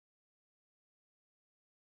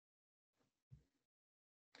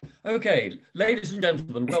Okay, ladies and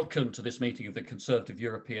gentlemen, welcome to this meeting of the Conservative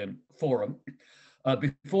European Forum.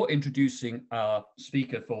 Before introducing our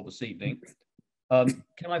speaker for this evening,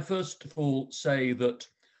 can I first of all say that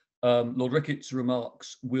Lord Ricketts'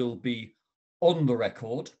 remarks will be on the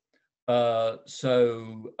record,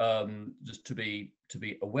 so just to be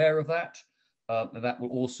aware of that, and that will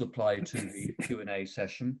also apply to the Q&A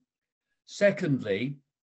session. Secondly,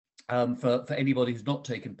 for anybody who's not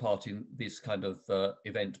taken part in this kind of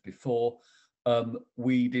event before,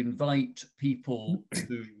 we'd invite people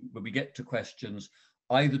to, when we get to questions,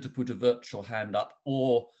 either to put a virtual hand up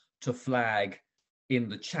or to flag in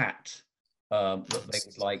the chat that they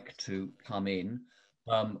would like to come in,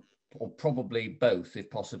 or probably both if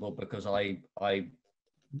possible, because I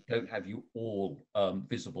don't have you all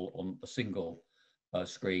visible on a single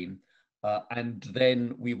screen. And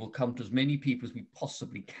then we will come to as many people as we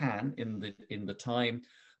possibly can in the time,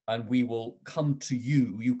 and we will come to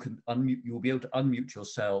you. You will be able to unmute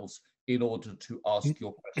yourselves in order to ask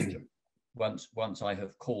your question once I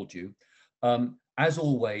have called you. As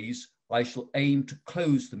always, I shall aim to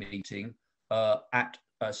close the meeting at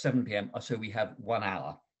 7 p.m. So we have 1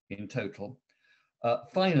 hour in total.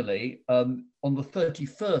 Finally, on the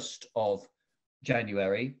 31st of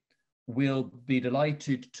January, we'll be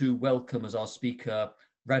delighted to welcome as our speaker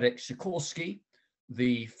Radek Sikorski,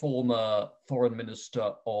 the former foreign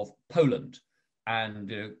minister of Poland,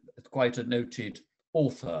 and quite a noted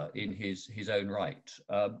author in his own right.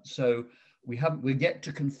 So we're yet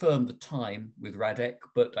to confirm the time with Radek,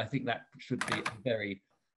 but I think that should be a very,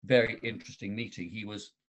 very interesting meeting. He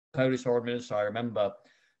was Polish foreign minister. I remember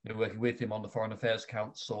working with him on the Foreign Affairs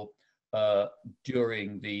Council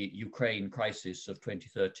during the Ukraine crisis of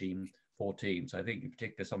 2013-14. So I think in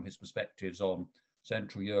particular some of his perspectives on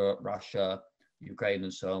Central Europe, Russia, Ukraine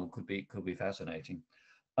and so on could be fascinating.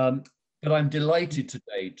 But I'm delighted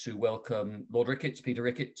today to welcome Lord Ricketts, Peter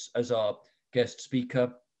Ricketts, as our guest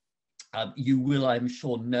speaker. You will, I'm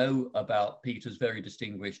sure, know about Peter's very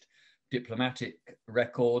distinguished diplomatic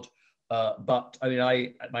record. But I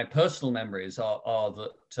mean, my personal memories are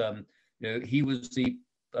that he was the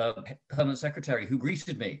permanent secretary who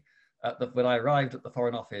greeted me when I arrived at the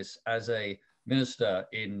Foreign Office as a minister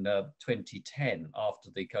in 2010, after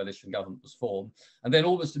the coalition government was formed, and then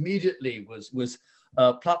almost immediately was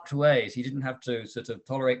plucked away. So he didn't have to sort of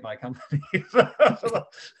tolerate my company for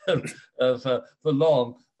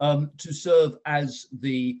long, to serve as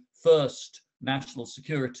the first national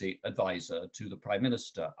security advisor to the Prime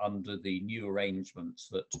Minister under the new arrangements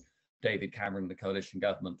that David Cameron and the coalition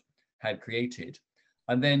government had created.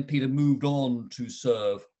 And then Peter moved on to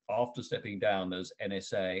serve, after stepping down as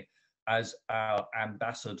NSA, as our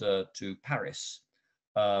ambassador to Paris.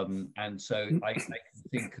 And so I can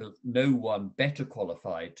think of no one better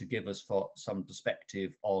qualified to give us some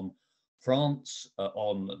perspective on France,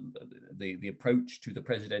 on the approach to the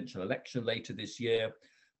presidential election later this year,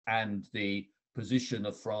 and the position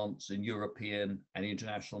of France in European and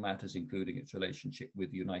international matters, including its relationship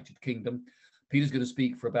with the United Kingdom. Peter's going to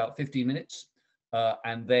speak for about 15 minutes,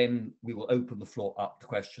 and then we will open the floor up to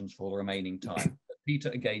questions for the remaining time. Peter,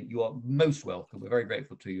 again, you are most welcome. We're very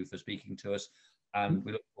grateful to you for speaking to us, and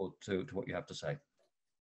we look forward to what you have to say.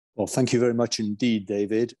 Well, thank you very much indeed,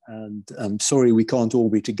 David. And I'm sorry we can't all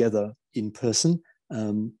be together in person,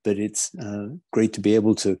 but it's great to be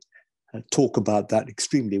able to talk about that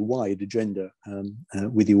extremely wide agenda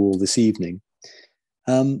with you all this evening.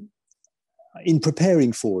 In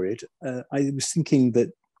preparing for it, I was thinking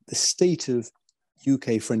that the state of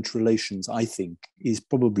UK-French relations, I think, is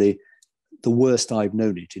probably the worst I've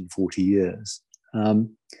known it in 40 years.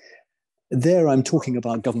 There I'm talking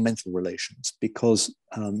about governmental relations, because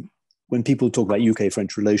when people talk about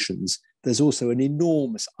UK-French relations, there's also an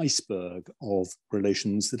enormous iceberg of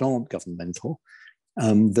relations that aren't governmental.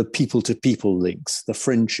 The people-to-people links, the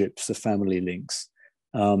friendships, the family links,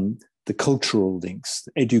 the cultural links,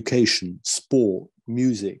 education, sport,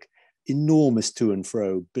 music, enormous to and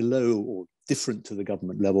fro, below or different to the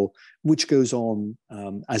government level, which goes on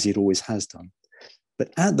as it always has done.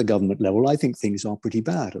 But at the government level, I think things are pretty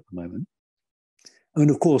bad at the moment. I mean,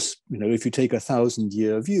 of course, if you take a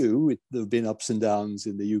 1,000-year view, there have been ups and downs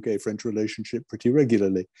in the UK-French relationship pretty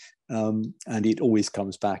regularly. And it always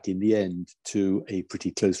comes back in the end to a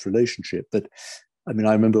pretty close relationship. But I mean,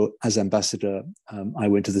 I remember as ambassador, I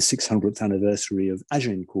went to the 600th anniversary of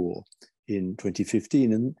Agincourt in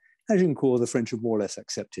 2015. And Agincourt, the French have more or less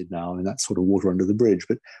accepted now, and that's sort of water under the bridge.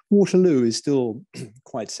 But Waterloo is still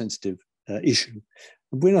quite a sensitive issue.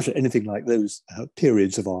 We're not at anything like those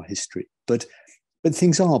periods of our history. But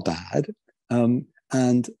things are bad. And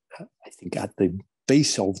I think at the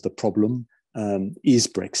base of the problem is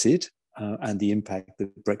Brexit and the impact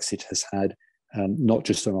that Brexit has had, not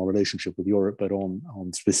just on our relationship with Europe, but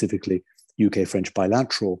on specifically UK-French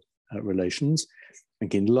bilateral relations. I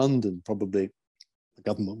think in London, probably the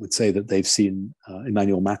government would say that they've seen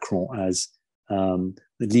Emmanuel Macron as the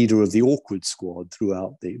leader of the awkward squad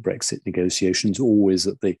throughout the Brexit negotiations, always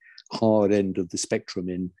at the hard end of the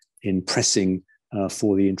spectrum in pressing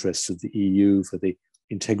for the interests of the EU, for the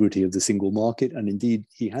integrity of the single market, and indeed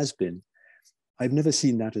he has been. I've never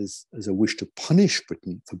seen that as a wish to punish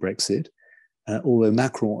Britain for Brexit, although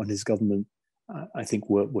Macron and his government, I think,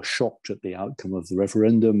 were shocked at the outcome of the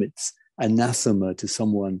referendum. It's anathema to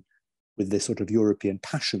someone with the sort of European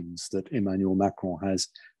passions that Emmanuel Macron has,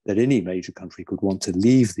 that any major country could want to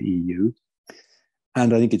leave the EU.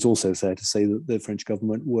 And I think it's also fair to say that the French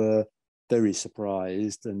government were very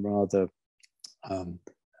surprised and rather,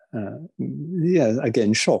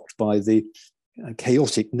 again, shocked by the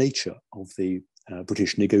chaotic nature of the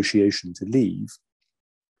British negotiation to leave,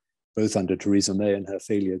 both under Theresa May and her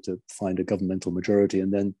failure to find a governmental majority,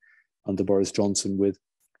 and then under Boris Johnson with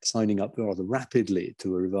signing up rather rapidly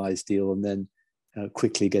to a revised deal and then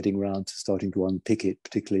quickly getting round to starting to unpick it,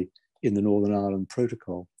 particularly in the Northern Ireland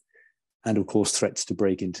Protocol. And of course, threats to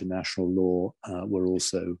break international law were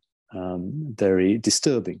also very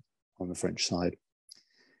disturbing on the French side.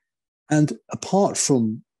 And apart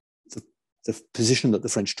from the position that the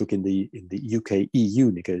French took in the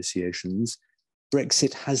UK-EU negotiations,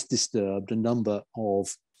 Brexit has disturbed a number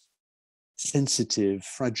of sensitive,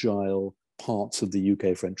 fragile parts of the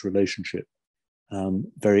UK-French relationship.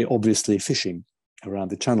 Very obviously, fishing around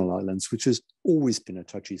the Channel Islands, which has always been a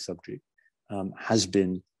touchy subject, has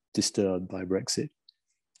been disturbed by Brexit.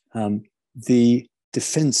 The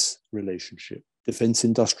defence relationship,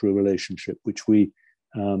 defence-industrial relationship, which we,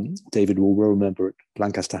 David will well remember at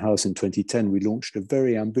Lancaster House in 2010, we launched a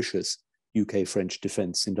very ambitious UK-French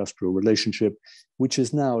defence industrial relationship, which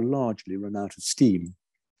is now largely run out of steam.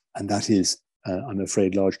 And that is, I'm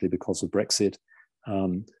afraid, largely because of Brexit.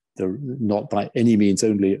 Not by any means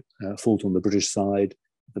only fault on the British side.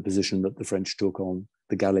 The position that the French took on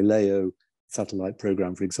the Galileo satellite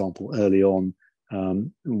program, for example, early on,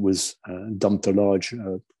 was dumped a large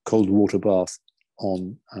cold water bath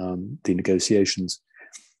on the negotiations.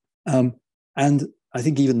 And I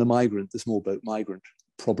think even the small boat migrant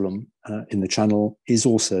problem in the Channel is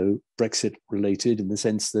also Brexit related, in the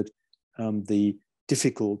sense that the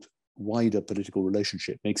difficult wider political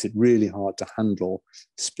relationship makes it really hard to handle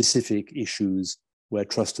specific issues where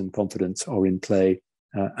trust and confidence are in play,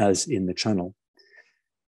 as in the Channel.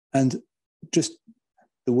 And just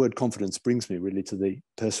the word confidence brings me really to the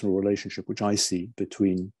personal relationship which I see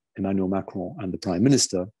between Emmanuel Macron and the Prime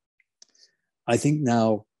Minister. I think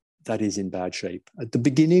now that is in bad shape. At the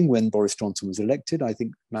beginning, when Boris Johnson was elected, I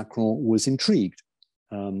think Macron was intrigued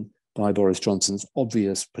by Boris Johnson's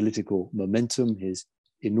obvious political momentum, his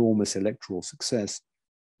enormous electoral success,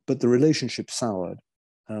 but the relationship soured.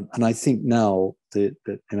 And I think now that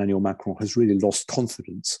Emmanuel Macron has really lost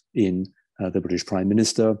confidence in the British Prime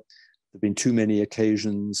Minister. There have been too many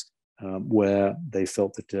occasions where they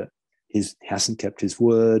felt that he hasn't kept his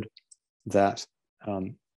word, that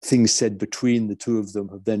things said between the two of them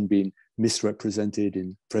have then been misrepresented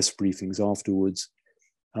in press briefings afterwards.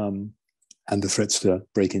 And the threats to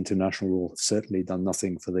break international law have certainly done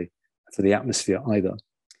nothing for the atmosphere either.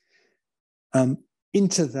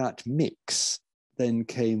 Into that mix then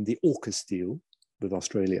came the AUKUS deal with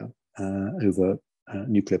Australia over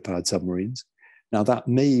nuclear-powered submarines. Now, that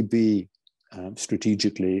may be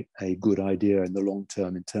strategically a good idea in the long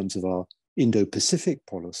term in terms of our Indo-Pacific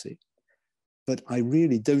policy, but I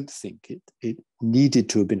really don't think it needed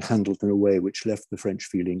to have been handled in a way which left the French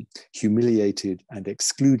feeling humiliated and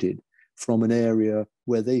excluded from an area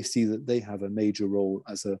where they see that they have a major role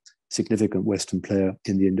as a significant Western player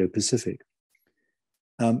in the Indo-Pacific.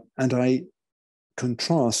 And I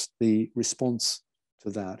contrast the response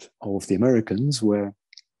to that of the Americans, where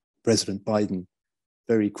President Biden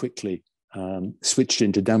very quickly switched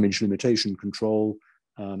into damage limitation control,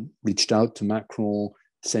 reached out to Macron,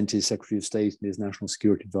 sent his Secretary of State and his National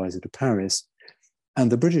Security Advisor to Paris,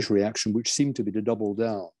 and the British reaction, which seemed to be to double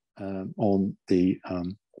down on the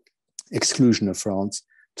exclusion of France,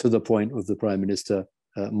 to the point of the Prime Minister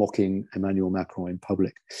mocking Emmanuel Macron in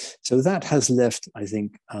public. So that has left, I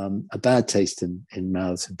think, a bad taste in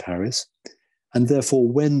mouths in Paris. And therefore,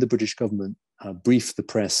 when the British government briefed the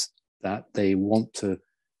press that they want to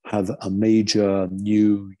have a major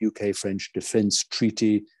new UK-French defence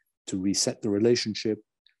treaty to reset the relationship,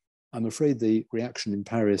 I'm afraid the reaction in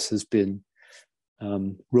Paris has been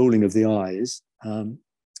rolling of the eyes.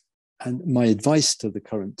 And my advice to the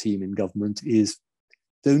current team in government is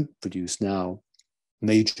don't produce now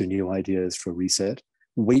major new ideas for a reset.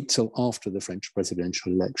 Wait till after the French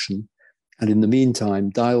presidential election. And in the meantime,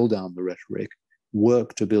 dial down the rhetoric,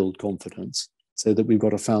 work to build confidence so that we've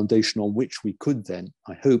got a foundation on which we could then,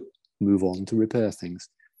 I hope, move on to repair things.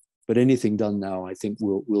 But anything done now, I think,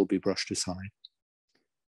 will be brushed aside.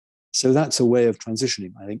 So that's a way of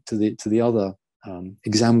transitioning, I think, to the other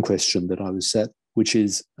exam question that I was set, which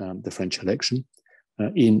is the French election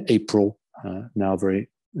in April, now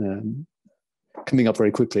coming up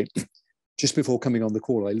very quickly. Just before coming on the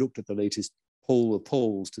call, I looked at the latest poll of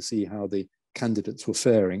polls to see how the candidates were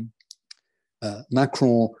faring.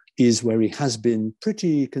 Macron is where he has been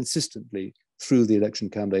pretty consistently through the election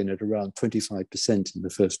campaign at around 25% in the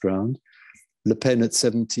first round. Le Pen at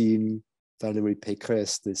 17%, Valérie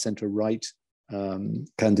Pécresse, the centre-right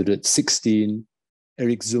candidate, 16%,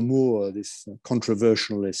 Eric Zemmour, this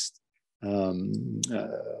controversialist,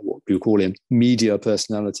 what do you call him, media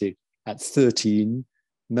personality, at 13%,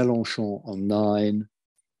 Mélenchon on 9%,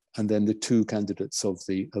 and then the two candidates of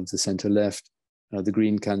the centre-left, the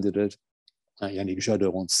Green candidate, Yannick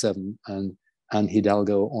Jadot on 7%, and Anne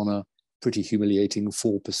Hidalgo on a pretty humiliating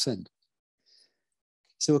 4%.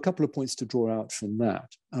 So a couple of points to draw out from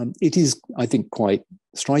that. It is, I think, quite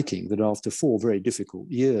striking that after 4 very difficult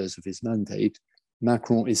years of his mandate,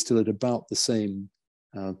 Macron is still at about the same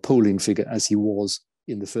polling figure as he was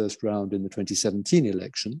in the first round in the 2017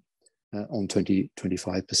 election, on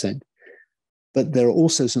 25%. But there are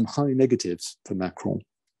also some high negatives for Macron.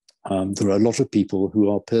 There are a lot of people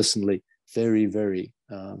who are personally very, very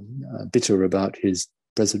bitter about his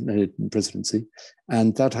presidency.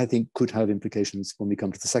 And that, I think, could have implications when we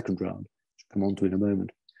come to the second round, which I'll come on to in a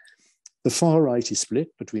moment. The far right is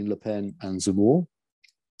split between Le Pen and Zemmour.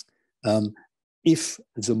 If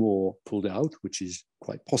Zemmour pulled out, which is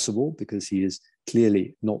quite possible because he is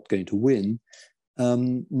clearly not going to win,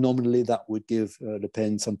 nominally that would give Le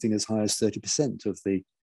Pen something as high as 30% of the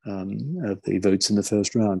votes in the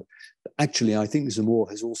first round. Actually, I think Zemmour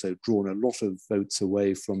has also drawn a lot of votes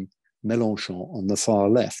away from Mélenchon on the far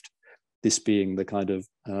left, this being the kind of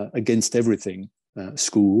against everything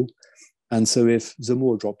school. And so if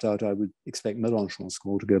Zemmour dropped out, I would expect Mélenchon's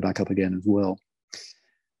score to go back up again as well.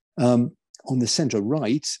 On the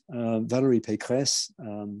centre-right, Valérie Pécresse,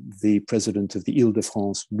 the president of the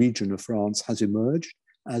Île-de-France region of France, has emerged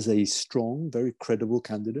as a strong, very credible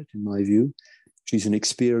candidate, in my view. She's an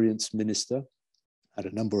experienced minister, had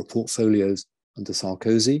a number of portfolios under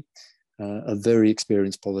Sarkozy, a very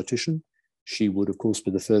experienced politician. She would, of course, be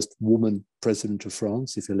the first woman president of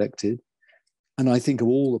France if elected. And I think of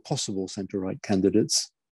all the possible centre-right candidates,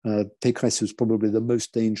 Pécresse was probably the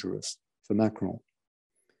most dangerous for Macron.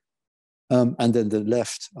 And then the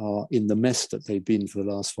left are in the mess that they've been for the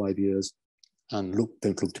last 5 years and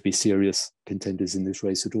don't look to be serious contenders in this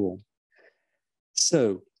race at all.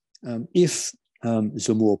 So if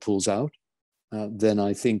Zemmour pulls out, then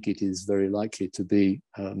I think it is very likely to be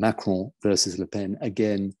Macron versus Le Pen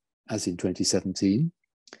again, as in 2017.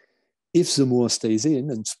 If Zemmour stays in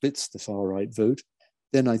and splits the far-right vote,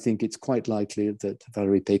 then I think it's quite likely that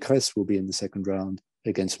Valérie Pécresse will be in the second round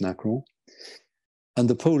against Macron. And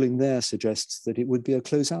the polling there suggests that it would be a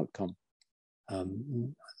close outcome.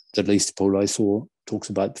 The latest poll I saw talks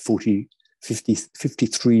about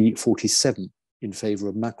 53-47 in favor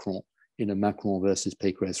of Macron in a Macron versus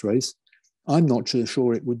Pécresse race. I'm not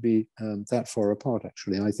sure it would be that far apart,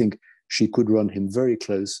 actually. I think she could run him very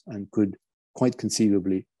close and could quite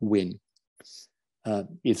conceivably win.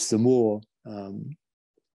 If Zemmour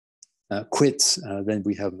quits, then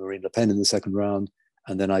we have Marine Le Pen in the second round,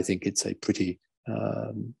 and then I think it's a pretty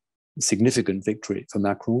significant victory for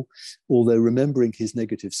Macron. Although remembering his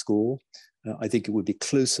negative score, I think it would be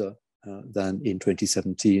closer than in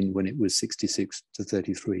 2017 when it was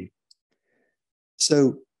 66-33.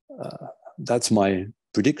 So that's my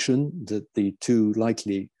prediction, that the two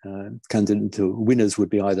likely candidate winners would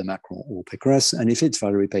be either Macron or Pécresse. And if it's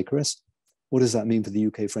Valérie Pécresse, what does that mean for the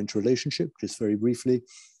UK-French relationship? Just very briefly,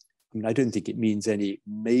 I mean, I don't think it means any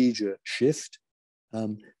major shift.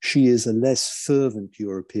 She is a less fervent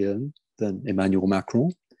European than Emmanuel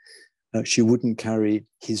Macron. She wouldn't carry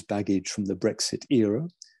his baggage from the Brexit era.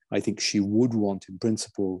 I think she would want, in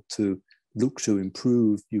principle, to look to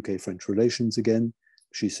improve UK-French relations again.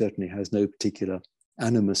 She certainly has no particular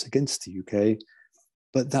animus against the UK,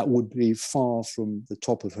 but that would be far from the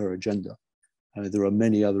top of her agenda. There are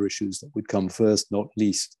many other issues that would come first, not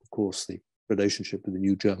least, of course, the relationship with the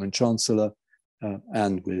new German Chancellor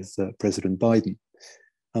and with President Biden.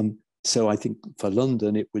 So I think for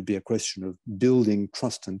London, it would be a question of building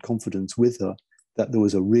trust and confidence with her that there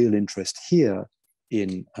was a real interest here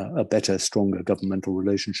in a better, stronger governmental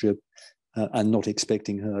relationship, and not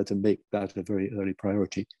expecting her to make that a very early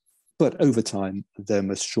priority. But over time, there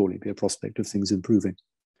must surely be a prospect of things improving.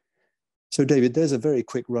 So, David, there's a very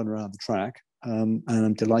quick run around the track, and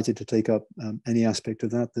I'm delighted to take up any aspect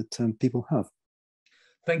of that people have.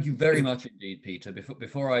 Thank you very much indeed, Peter.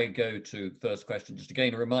 Before I go to the first question, just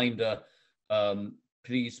again, a reminder,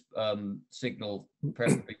 please signal,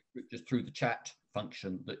 preferably just through the chat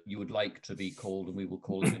function, that you would like to be called, and we will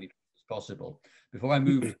call as many as possible. Before I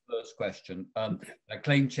move to the first question, I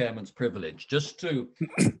claim chairman's privilege, just to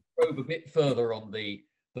probe a bit further on the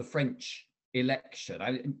French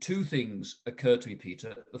election. Two things occur to me,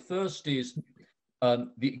 Peter. The first is to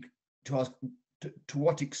ask to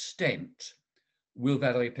what extent will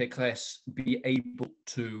Valérie Pécresse be able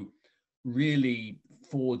to really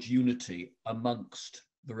forge unity amongst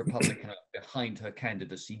the Republicans behind her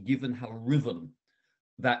candidacy, given how riven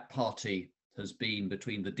that party has been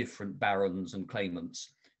between the different barons and claimants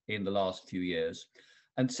in the last few years?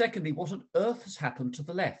 And secondly, what on earth has happened to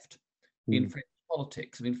the left in French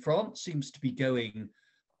politics? I mean, France seems to be going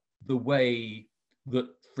the way that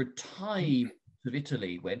for a time of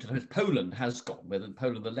Italy went, and Poland has gone, where in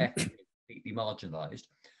Poland the left is completely marginalized,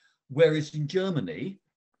 whereas in Germany,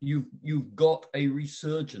 you've got a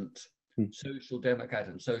resurgent social democrat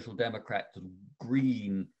and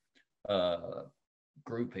green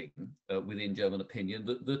grouping within German opinion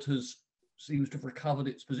that seems to have recovered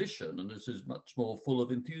its position and is much more full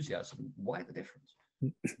of enthusiasm. Why the difference?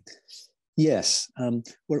 Yes.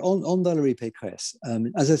 Well, on Valérie Pécresse,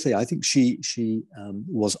 as I say, I think she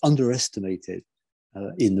was underestimated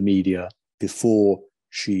in the media before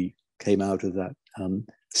she came out of that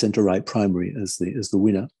centre-right primary as the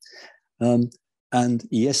winner. And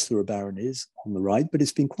yes, there are baronies on the right, but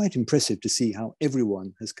it's been quite impressive to see how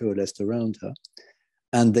everyone has coalesced around her.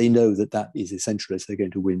 And they know that is essential if they're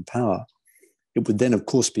going to win power. It would then, of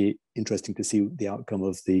course, be interesting to see the outcome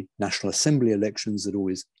of the National Assembly elections that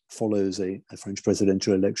always follows a French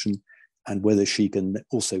presidential election, and whether she can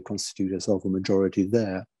also constitute herself a majority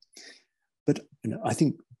there. But I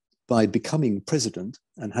think by becoming president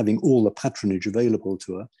and having all the patronage available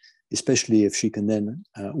to her, especially if she can then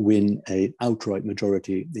win an outright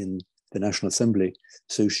majority in the National Assembly,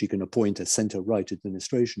 so she can appoint a centre-right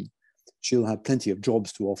administration, she'll have plenty of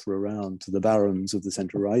jobs to offer around to the barons of the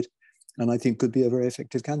centre-right, and I think could be a very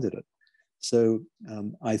effective candidate. So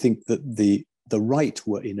I think that the right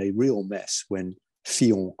were in a real mess when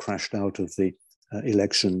Fillon crashed out of the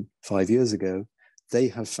election 5 years ago. They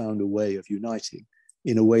have found a way of uniting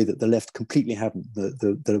in a way that the left completely haven't.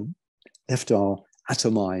 The left are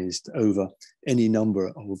atomized over any number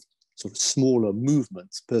of sort of smaller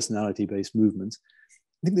movements, personality-based movements.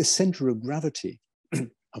 I think the center of gravity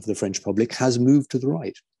of the French public has moved to the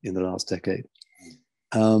right in the last decade.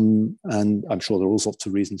 And I'm sure there are all sorts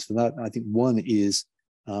of reasons for that. I think one is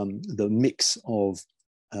the mix of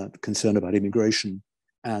concern about immigration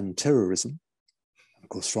and terrorism. Of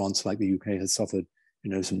course, France, like the UK, has suffered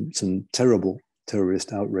some terrible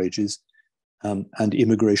terrorist outrages, and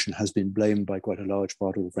immigration has been blamed by quite a large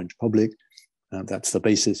part of the French public. That's the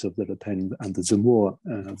basis of the Le Pen and the Zemmour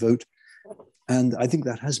vote. And I think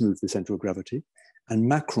that has moved the center of gravity. And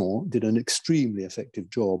Macron did an extremely effective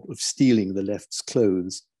job of stealing the left's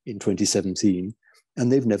clothes in 2017,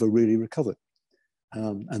 and they've never really recovered.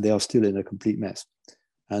 And they are still in a complete mess.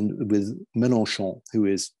 And with Mélenchon, who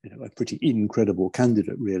is a pretty incredible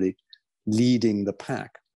candidate, really, leading the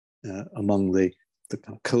pack among the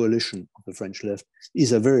coalition of the French left,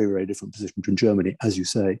 is a very, very different position to Germany, as you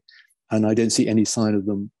say. And I don't see any sign of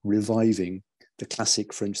them reviving the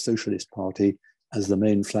classic French Socialist Party as the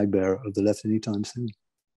main flag bearer of the left anytime soon.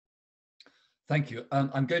 Thank you.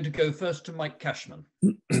 I'm going to go first to Mike Cashman.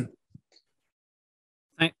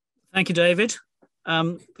 Thank you, David.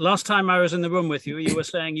 Last time I was in the room with you, you were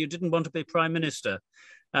saying you didn't want to be Prime Minister.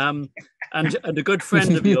 And a good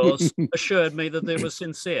friend of yours assured me that it was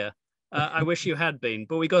sincere. I wish you had been,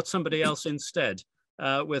 but we got somebody else instead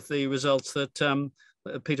with the results that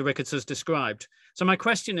Peter Ricketts has described. So my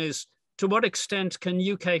question is, to what extent can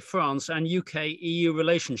UK-France and UK-EU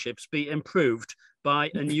relationships be improved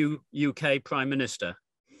by a new UK Prime Minister?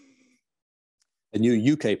 A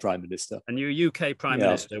new UK Prime Minister? A new UK Prime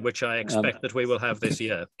Minister, which I expect that we will have this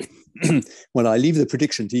year. Well, I leave the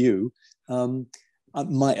prediction to you.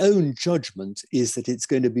 My own judgment is that it's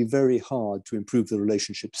going to be very hard to improve the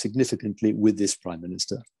relationship significantly with this Prime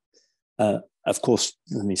Minister. Of course,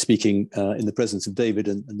 speaking in the presence of David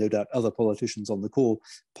and no doubt other politicians on the call,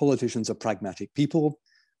 politicians are pragmatic people.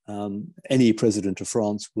 Any president of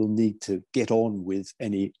France will need to get on with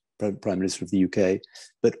any Prime Minister of the UK.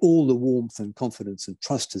 But all the warmth and confidence and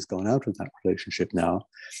trust has gone out of that relationship now.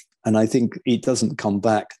 And I think it doesn't come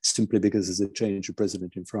back simply because there's a change of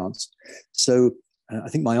president in France. So I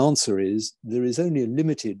think my answer is there is only a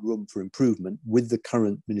limited room for improvement with the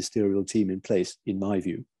current ministerial team in place, in my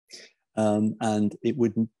view. And it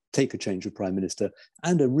would take a change of prime minister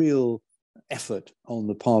and a real effort on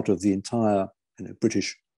the part of the entire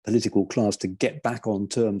British political class to get back on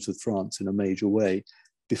terms with France in a major way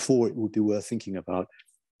before it would be worth thinking about,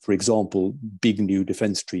 for example, big new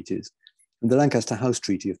defense treaties. And the Lancaster House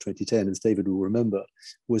Treaty of 2010, as David will remember,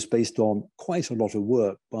 was based on quite a lot of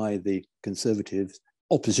work by the Conservative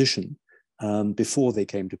opposition before they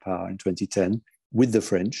came to power in 2010 with the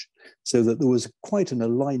French, so that there was quite an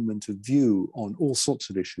alignment of view on all sorts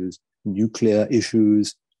of issues, nuclear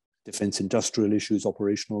issues, defense industrial issues,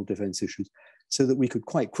 operational defense issues, so that we could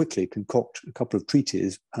quite quickly concoct a couple of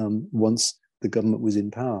treaties once the government was in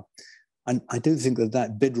power. And I don't think that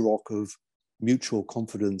that bedrock of mutual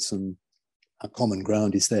confidence and a common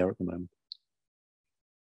ground is there at the moment.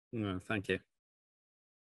 No, thank you.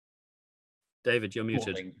 David, you're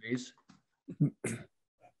muted. Morning, please.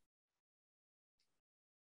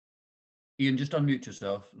 Ian, just unmute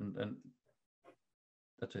yourself and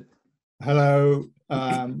that's it. Hello,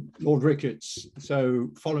 Lord Ricketts. So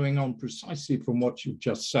following on precisely from what you've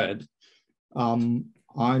just said,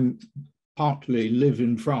 I'm partly live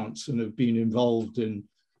in France and have been involved in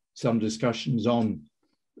some discussions on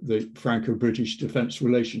the Franco-British defence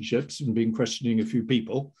relationships and been questioning a few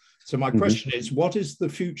people. So my question is, what is the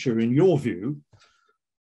future in your view?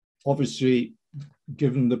 Obviously,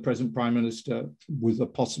 given the present Prime Minister with a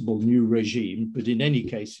possible new regime, but in any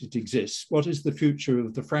case it exists, what is the future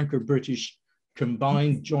of the Franco-British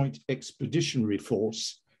Combined Joint Expeditionary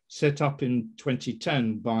Force set up in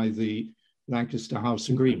 2010 by the Lancaster House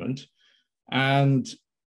Agreement? And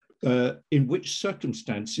in which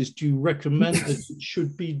circumstances do you recommend that it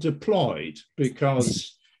should be deployed?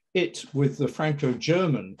 Because it, with the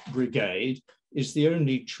Franco-German brigade, is the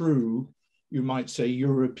only true, you might say,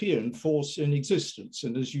 European force in existence.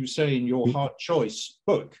 And as you say in your Hard Choice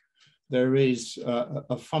book, there is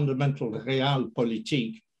a fundamental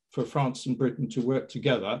realpolitik for France and Britain to work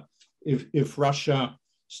together if Russia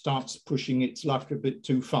starts pushing its luck a bit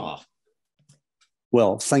too far.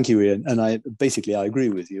 Well, thank you, Ian. And I agree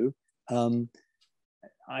with you.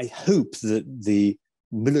 I hope that the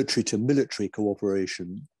military-to-military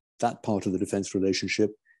cooperation, that part of the defense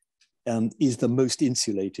relationship, is the most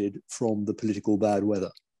insulated from the political bad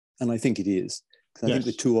weather. And I think it is. I think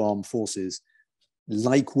the two armed forces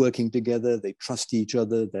like working together, they trust each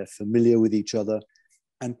other, they're familiar with each other.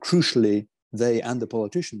 And crucially, they and the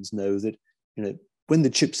politicians know that, when the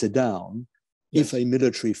chips are down, if a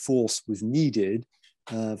military force was needed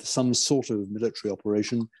for some sort of military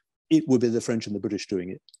operation, it would be the French and the British doing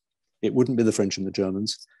it. It wouldn't be the French and the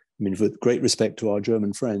Germans. I mean, with great respect to our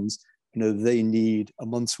German friends, they need a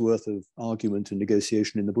month's worth of argument and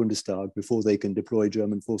negotiation in the Bundestag before they can deploy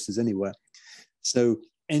German forces anywhere. So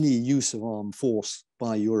any use of armed force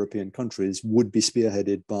by European countries would be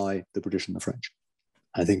spearheaded by the British and the French.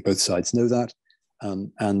 I think both sides know that.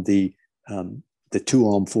 And the two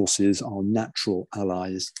armed forces are natural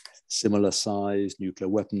allies, similar size, nuclear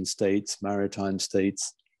weapon states, maritime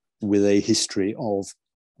states, with a history of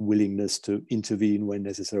willingness to intervene when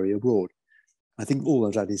necessary abroad. I think all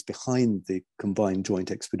of that is behind the Combined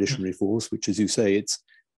Joint Expeditionary Force, which, as you say,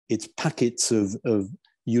 it's packets of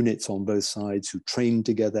units on both sides who train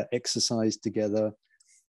together, exercise together.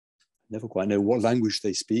 Never quite know what language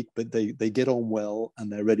they speak, but they get on well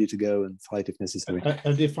and they're ready to go and fight if necessary.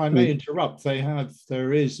 And if I may interrupt,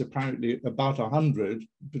 there is apparently about 100,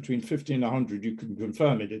 between 50 and 100, you can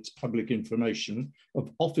confirm it, it's public information, of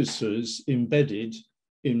officers embedded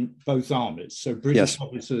in both armies. So British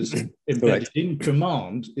officers embedded in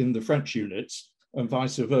command in the French units and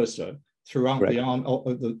vice versa throughout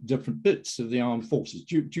the different bits of the armed forces.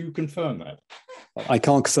 Do you confirm that? I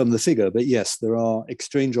can't confirm the figure, but yes, there are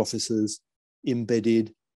exchange officers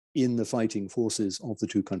embedded in the fighting forces of the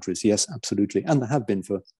two countries. Yes, absolutely. And there have been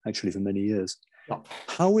for many years.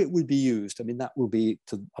 How it would be used, I mean, that will be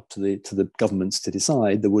up to the governments to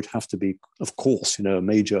decide. There would have to be, of course, a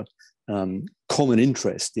major common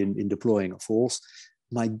interest in deploying a force.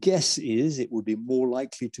 My guess is it would be more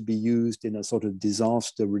likely to be used in a sort of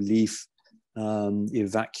disaster relief,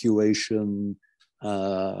 evacuation,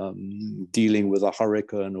 dealing with a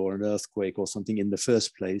hurricane or an earthquake or something in the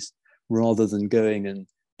first place, rather than going and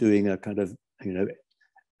doing a kind of,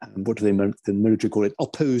 what do the military call it,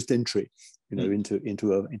 opposed entry,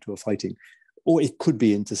 into a fighting. or it could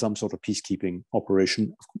be into some sort of peacekeeping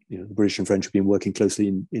operation. You know, the British and French have been working closely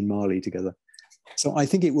in Mali together. So I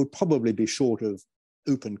think it would probably be short of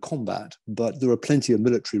open combat, but there are plenty of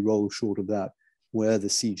military roles short of that, where the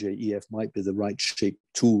CJEF might be the right shaped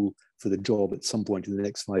tool for the job at some point in the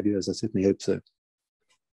next 5 years. I certainly hope so.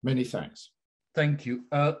 Many thanks. Thank you.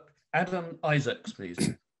 Adam Isaacs,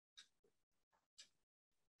 please.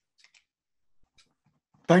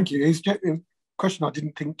 Thank you. It's just a question I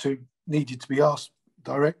didn't think needed to be asked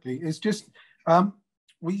directly. It's just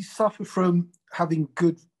we suffer from having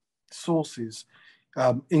good sources,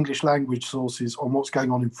 English language sources on what's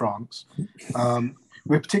going on in France.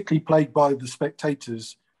 We're particularly plagued by the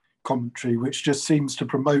Spectator's commentary, which just seems to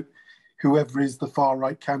promote whoever is the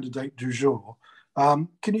far-right candidate du jour.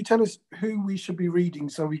 Can you tell us who we should be reading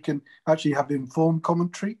so we can actually have informed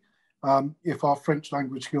commentary if our French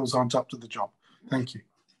language skills aren't up to the job? Thank you.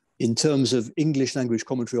 In terms of English language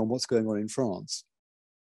commentary on what's going on in France?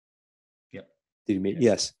 Yep. Did you mean?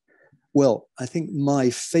 Yes. Well, I think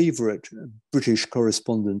my favorite British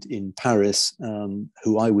correspondent in Paris,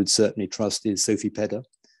 who I would certainly trust, is Sophie Pedder,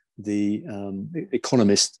 the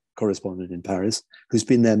economist correspondent in Paris, who's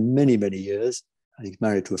been there many, many years. I think he's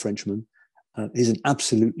married to a Frenchman. He's an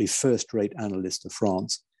absolutely first-rate analyst of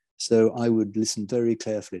France. So I would listen very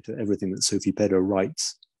carefully to everything that Sophie Pedder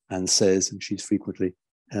writes and says, and she's frequently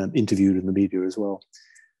interviewed in the media as well.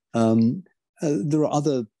 There are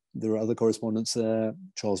other correspondents there,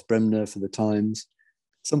 Charles Bremner for the Times.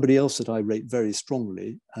 Somebody else that I rate very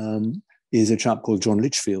strongly is a chap called John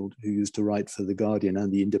Litchfield, who used to write for The Guardian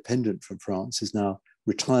and The Independent from France, is now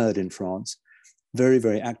retired in France. Very,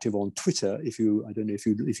 very active on Twitter. I don't know if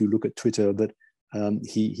you look at Twitter, but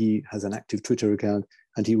he has an active Twitter account,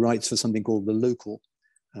 and he writes for something called The Local,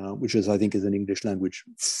 which I think is an English language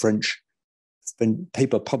French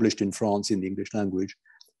paper published in France in the English language.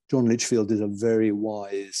 John Litchfield is a very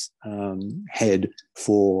wise head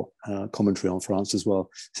for commentary on France as well.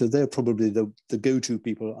 So they're probably the go-to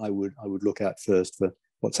people I would look at first for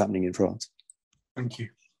what's happening in France. Thank you.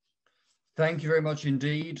 Thank you very much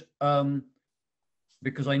indeed.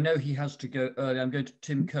 Because I know he has to go early, I'm going to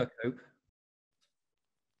Tim Kirkhope.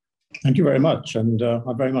 Thank you very much. And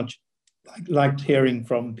I very much liked hearing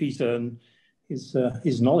from Peter, and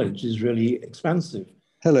his knowledge is really expansive.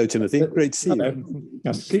 Hello, Timothy. Great to see Hello. you.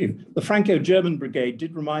 Nice to see you. The Franco-German brigade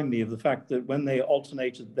did remind me of the fact that when they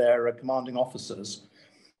alternated their commanding officers,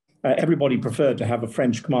 everybody preferred to have a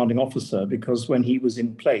French commanding officer, because when he was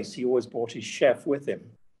in place, he always brought his chef with him,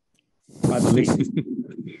 I believe.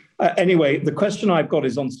 Anyway, the question I've got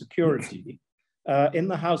is on security. In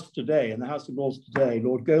the House today, in the House of Lords today,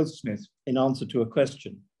 Lord Goldsmith, in answer to a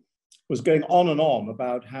question, was going on and on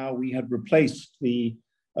about how we had replaced the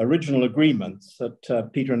original agreements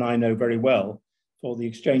that Peter and I know very well for the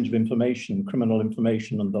exchange of information, criminal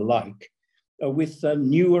information and the like, with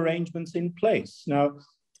new arrangements in place. Now,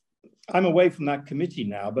 I'm away from that committee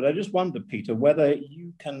now, but I just wonder, Peter, whether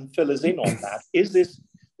you can fill us in on that. Is this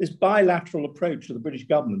bilateral approach of the British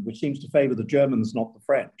government, which seems to favour the Germans, not the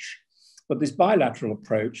French, but this bilateral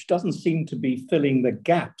approach doesn't seem to be filling the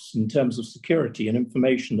gaps in terms of security and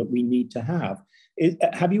information that we need to have.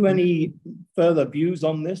 Have you any further views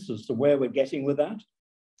on this as to where we're getting with that?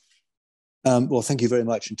 Well, thank you very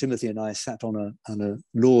much. And Timothy and I sat on a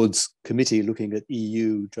Lords committee looking at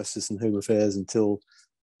EU Justice and Home Affairs until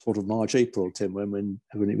sort of March, April, Tim, when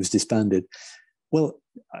it was disbanded. Well,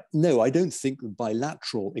 no, I don't think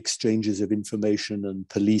bilateral exchanges of information and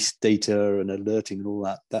police data and alerting and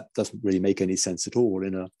all that doesn't really make any sense at all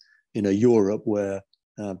in a Europe where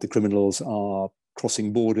the criminals are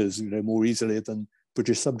crossing borders, more easily than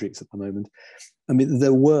British subjects at the moment. I mean,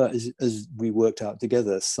 there were, as we worked out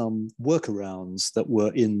together, some workarounds that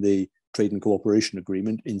were in the Trade and Cooperation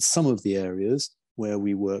Agreement in some of the areas where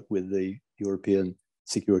we work with the European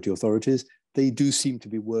security authorities. They do seem to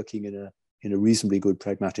be working in a reasonably good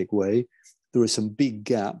pragmatic way. There are some big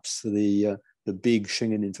gaps. The big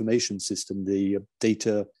Schengen information system, the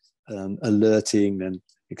data alerting and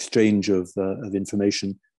exchange of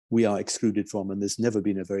information, we are excluded from, and there's never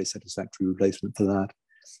been a very satisfactory replacement for that.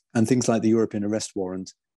 And things like the European arrest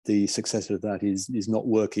warrant, the successor of that is not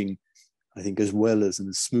working, I think, as well as and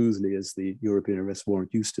as smoothly as the European arrest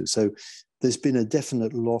warrant used to. So there's been a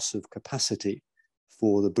definite loss of capacity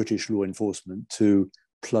for the British law enforcement to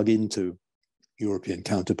plug into European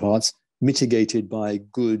counterparts, mitigated by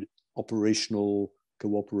good operational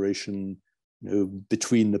cooperation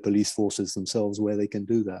between the police forces themselves where they can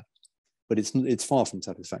do that. But it's far from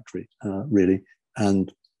satisfactory, really.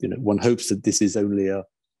 And one hopes that this is only a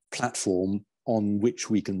platform on which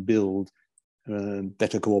we can build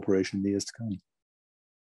better cooperation in the years to come.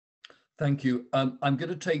 Thank you. I'm going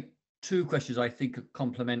to take two questions I think are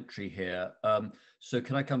complementary here. So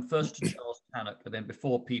can I come first to Charles Tannock, and then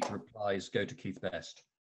before Peter replies, go to Keith Best?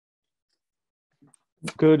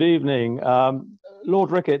 Good evening.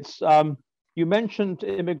 Lord Ricketts, you mentioned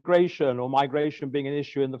immigration or migration being an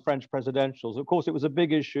issue in the French presidentials. Of course, it was a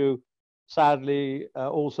big issue, sadly,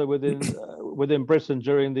 also within Britain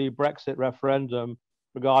during the Brexit referendum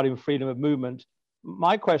regarding freedom of movement.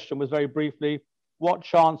 My question was very briefly, what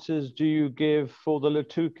chances do you give for the Le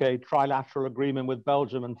Touquet trilateral agreement with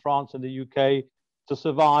Belgium and France and the UK to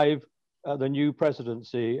survive the new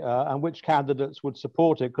presidency, and which candidates would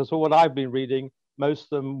support it? Because for what I've been reading, most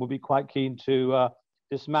of them would be quite keen to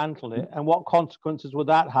dismantle it. And what consequences would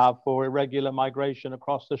that have for irregular migration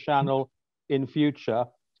across the Channel in future?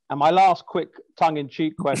 And my last quick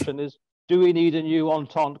tongue-in-cheek question is, do we need a new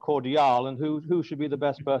entente cordiale, and who should be the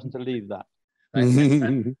best person to lead that?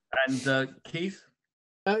 And Keith?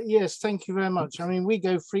 Yes, thank you very much. I mean, we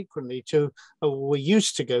go frequently to, or we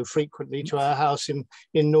used to go frequently to our house in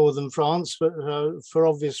northern France, but for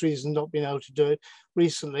obvious reasons not being able to do it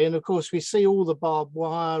recently. And of course, we see all the barbed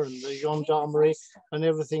wire and the gendarmerie and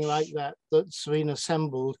everything like that that's been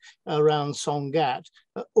assembled around Sangatte,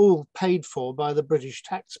 all paid for by the British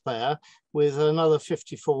taxpayer, with another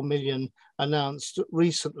 54 million announced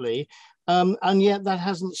recently. And yet that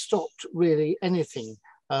hasn't stopped really anything.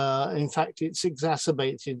 In fact, it's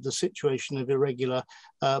exacerbated the situation of irregular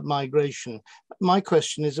migration. My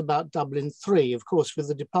question is about Dublin 3. Of course, with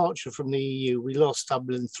the departure from the EU, we lost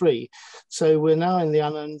Dublin 3. So we're now in the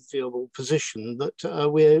unenviable position that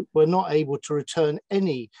we're not able to return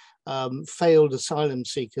any failed asylum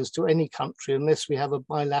seekers to any country unless we have a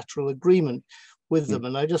bilateral agreement with them.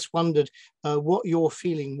 And I just wondered what your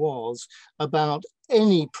feeling was about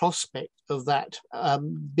any prospect of that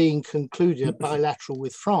being concluded bilateral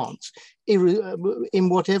with France, in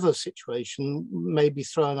whatever situation may be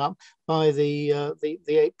thrown up by the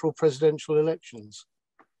April presidential elections.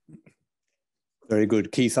 Very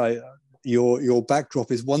good, Keith. Your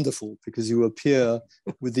backdrop is wonderful because you appear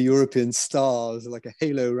with the European stars like a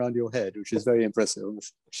halo around your head, which is very impressive.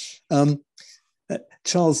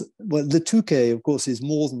 Charles, well, Le Touquet, of course, is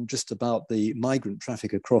more than just about the migrant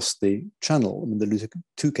traffic across the Channel. I mean, the Le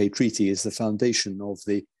Touquet Treaty is the foundation of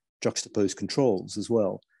the juxtaposed controls as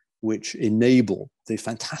well, which enable the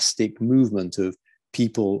fantastic movement of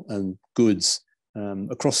people and goods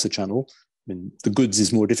across the Channel. I mean, the goods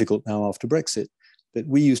is more difficult now after Brexit, but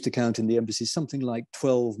we used to count in the embassy something like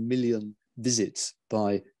 12 million visits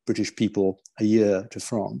by British people a year to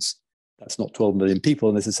France. That's not 12 million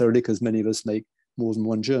people necessarily, because many of us make more than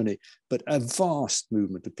one journey, but a vast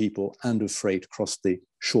movement of people and of freight across the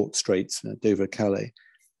short straits, Dover-Calais,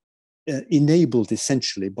 enabled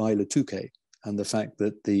essentially by Le Touquet and the fact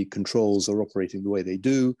that the controls are operating the way they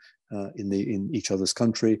do in each other's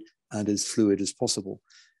country and as fluid as possible.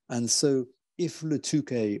 And so if Le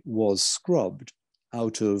Touquet was scrubbed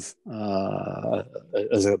out of,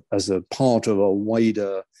 as a part of a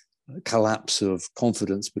wider collapse of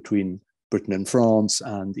confidence between Britain and France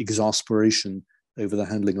and exasperation over the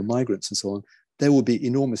handling of migrants and so on, there will be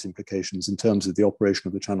enormous implications in terms of the operation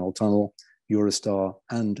of the Channel Tunnel, Eurostar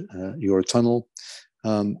and Eurotunnel,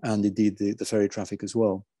 and indeed the ferry traffic as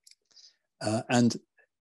well. And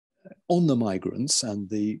on the migrants and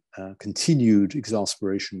the continued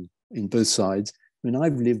exasperation in both sides, I mean,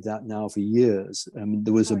 I've lived that now for years. I mean,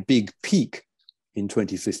 there was a big peak in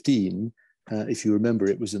 2015. If you remember,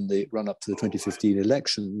 it was in the run-up to the 2015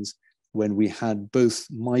 elections when we had both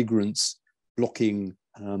migrants blocking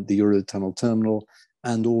the Eurotunnel terminal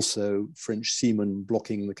and also French seamen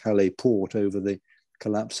blocking the Calais port over the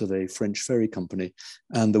collapse of a French ferry company.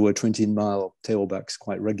 And there were 20-mile tailbacks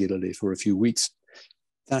quite regularly for a few weeks.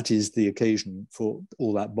 That is the occasion for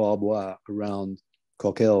all that barbed wire around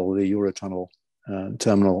Coquelles, the Eurotunnel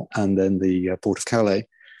terminal, and then the port of Calais.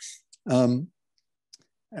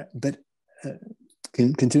 But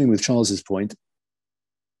continuing with Charles's point,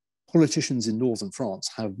 politicians in northern France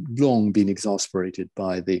have long been exasperated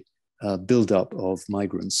by the build-up of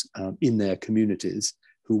migrants in their communities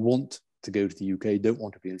who want to go to the UK, don't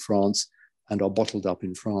want to be in France, and are bottled up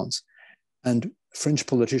in France. And French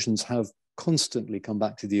politicians have constantly come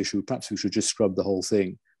back to the issue, perhaps we should just scrub the whole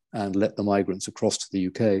thing and let the migrants across to the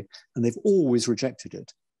UK. And they've always rejected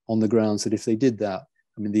it on the grounds that if they did that,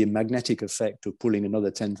 I mean, the magnetic effect of pulling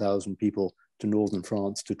another 10,000 people to northern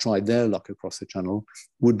France to try their luck across the Channel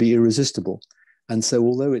would be irresistible. And so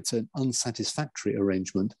although it's an unsatisfactory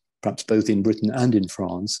arrangement, perhaps both in Britain and in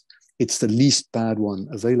France, it's the least bad one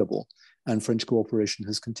available. And French cooperation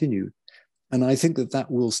has continued. And I think that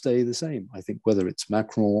that will stay the same. I think whether it's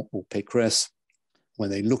Macron or Pécresse when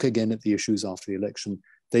they look again at the issues after the election,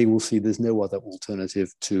 they will see there's no other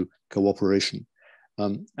alternative to cooperation.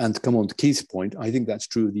 And to come on to Keith's point, I think that's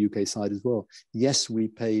true of the UK side as well. Yes, we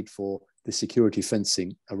paid for the security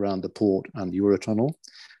fencing around the port and the Eurotunnel.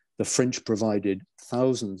 The French provided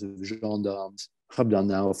thousands of gendarmes, have done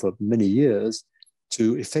now for many years,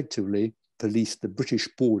 to effectively police the British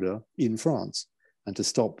border in France and to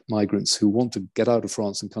stop migrants who want to get out of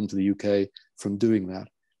France and come to the UK from doing that.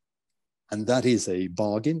 And that is a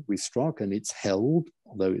bargain we've struck, and it's held,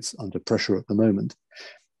 although it's under pressure at the moment.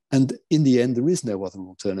 And in the end, there is no other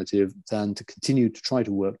alternative than to continue to try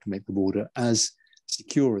to work to make the border as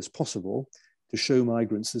secure as possible, to show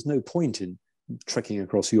migrants there's no point in trekking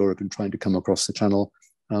across Europe and trying to come across the Channel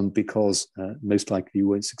because most likely you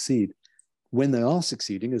won't succeed. When they are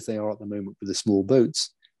succeeding, as they are at the moment with the small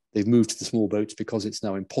boats, they've moved to the small boats because it's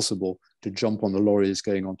now impossible to jump on the lorries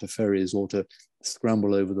going onto ferries or to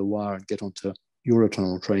scramble over the wire and get onto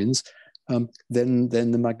Eurotunnel trains. Then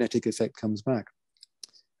the magnetic effect comes back.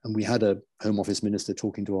 And we had a Home Office minister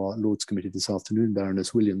talking to our Lords Committee this afternoon,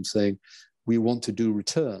 Baroness Williams, saying, we want to do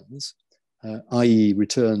returns, i.e.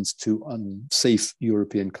 returns to unsafe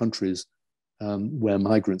European countries where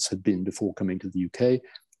migrants had been before coming to the UK.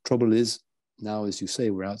 Trouble is, now, as you say,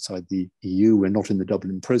 we're outside the EU, we're not in the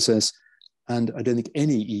Dublin process, and I don't think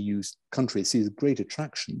any EU country sees great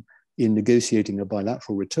attraction in negotiating a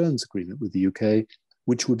bilateral returns agreement with the UK,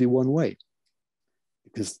 which would be one way,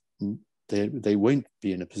 because they won't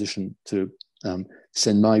be in a position to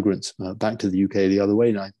send migrants back to the UK the other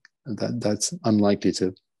way, and that's unlikely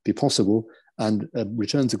to be possible. And a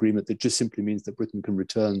returns agreement that just simply means that Britain can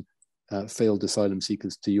return failed asylum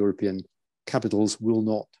seekers to European capitals will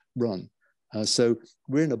not run. So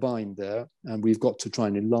we're in a bind there, and we've got to try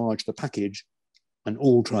and enlarge the package and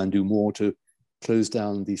all try and do more to close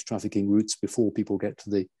down these trafficking routes before people get to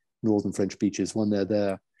the northern French beaches. When they're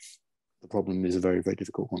there, the problem is a very, very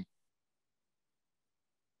difficult one.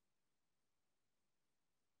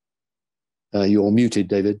 You're muted,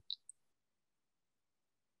 David.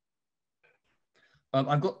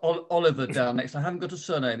 I've got Oliver down next. I haven't got a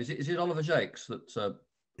surname. Is it Oliver Jakes?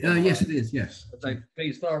 Yes, it is, yes.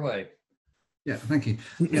 Please, far away. Yeah, thank you.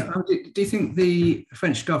 Yeah, do you think the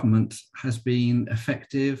French government has been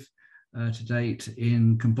effective to date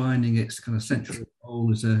in combining its kind of central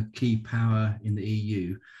role as a key power in the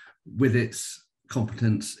EU with its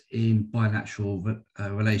competence in bilateral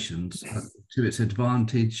relations to its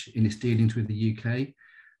advantage in its dealings with the UK?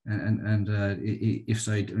 And if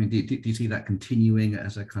so, I mean, do you see that continuing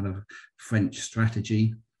as a kind of French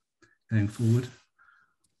strategy going forward?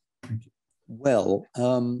 Thank you. Well,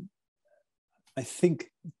 I think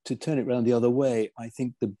to turn it around the other way, I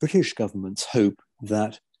think the British government's hope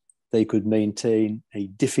that they could maintain a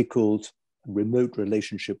difficult, remote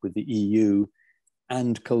relationship with the EU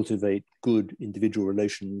and cultivate good individual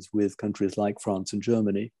relations with countries like France and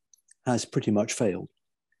Germany has pretty much failed.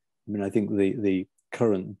 I mean, I think the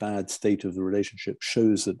current bad state of the relationship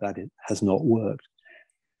shows that it has not worked.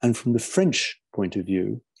 And from the French point of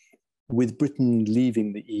view, with Britain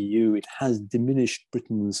leaving the EU, it has diminished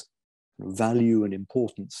Britain's value and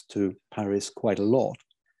importance to Paris quite a lot.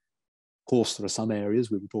 Of course, there are some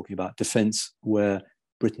areas, we were talking about defense, where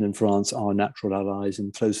Britain and France are natural allies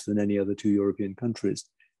and closer than any other two European countries.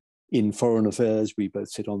 In foreign affairs, we both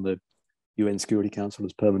sit on the UN Security Council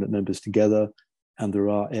as permanent members together, and there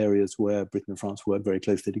are areas where Britain and France work very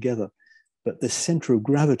closely together. But the center of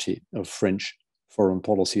gravity of French foreign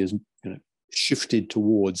policy has shifted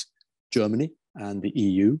towards Germany and the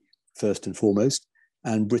EU, first and foremost,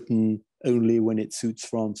 and Britain only when it suits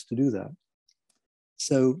France to do that.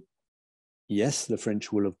 So, yes, the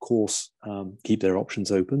French will, of course, keep their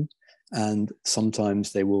options open, and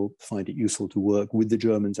sometimes they will find it useful to work with the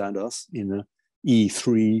Germans and us in an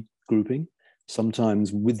E3 grouping,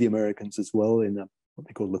 sometimes with the Americans as well in what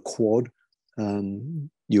they call the Quad,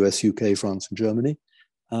 US, UK, France, and Germany.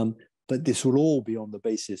 But this will all be on the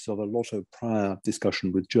basis of a lot of prior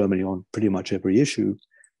discussion with Germany on pretty much every issue.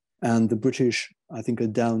 And the British, I think, are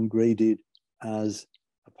downgraded as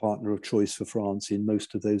a partner of choice for France in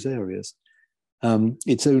most of those areas.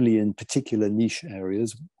 It's only in particular niche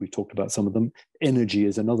areas, we talked about some of them. Energy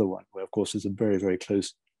is another one, where, of course, there's a very, very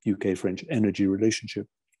close UK-French energy relationship,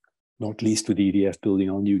 not least with EDF building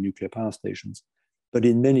our new nuclear power stations. But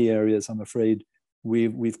in many areas, I'm afraid,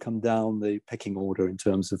 we've come down the pecking order in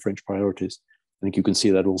terms of French priorities. I think you can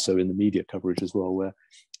see that also in the media coverage as well, where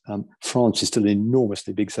France is still an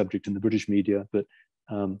enormously big subject in the British media, but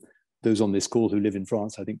those on this call who live in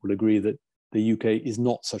France, I think, will agree that the UK is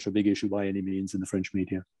not such a big issue by any means in the French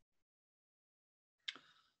media.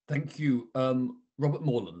 Thank you. Robert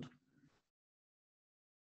Morland.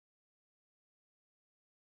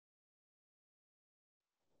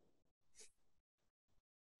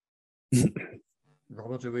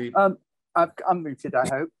 Robert, are we? I'm muted, I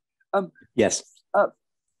hope. Yes.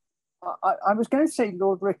 I was going to say,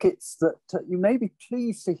 Lord Ricketts, that you may be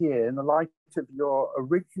pleased to hear, in the light of your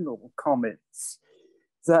original comments,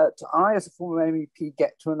 that I, as a former MEP,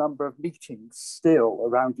 get to a number of meetings still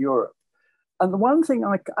around Europe. And the one thing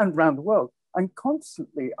and around the world, and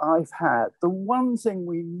constantly I've had, the one thing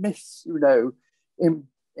we miss,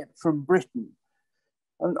 from Britain,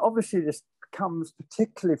 and obviously this comes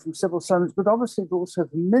particularly from civil servants, but obviously also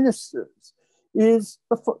from ministers, is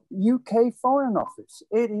the UK Foreign Office.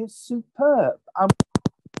 It is superb.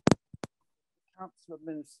 Council of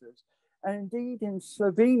Ministers, and indeed in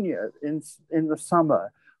Slovenia in the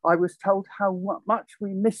summer, I was told how much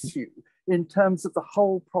we miss you in terms of the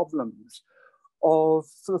whole problems of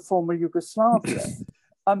the former Yugoslavia.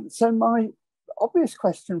 So my obvious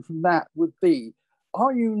question from that would be,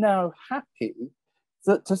 are you now happy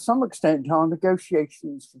that to some extent our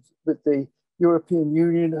negotiations with the European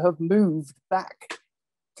Union have moved back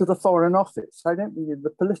to the Foreign Office? I don't mean in the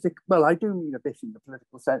political, well, I do mean a bit in the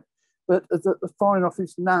political sense, but that the Foreign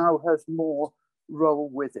Office now has more role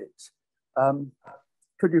with it.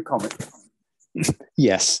 Could you comment?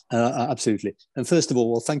 Yes, absolutely. And first of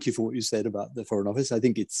all, well, thank you for what you said about the Foreign Office. I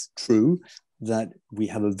think it's true that we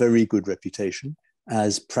have a very good reputation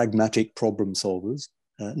as pragmatic problem solvers,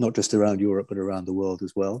 not just around Europe, but around the world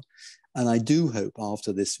as well. And I do hope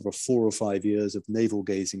after this sort of 4 or 5 years of navel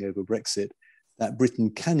gazing over Brexit, that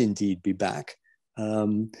Britain can indeed be back.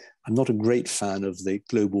 I'm not a great fan of the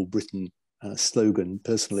Global Britain slogan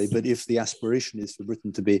personally, but if the aspiration is for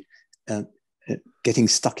Britain to be getting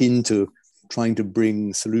stuck into trying to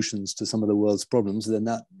bring solutions to some of the world's problems, then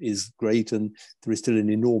that is great. And there is still an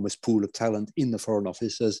enormous pool of talent in the Foreign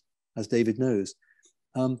Office, as David knows.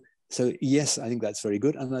 So yes, I think that's very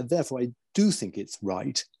good. And therefore, I do think it's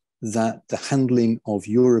right that the handling of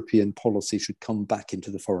European policy should come back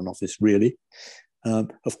into the Foreign Office, really.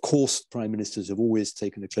 Of course, prime ministers have always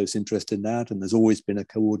taken a close interest in that, and there's always been a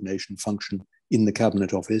coordination function in the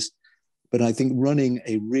Cabinet Office. But I think running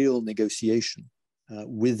a real negotiation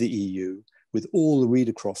with the EU, with all the read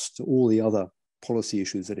across to all the other policy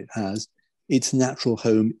issues that it has, its natural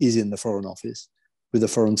home is in the Foreign Office, with the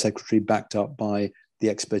Foreign Secretary backed up by the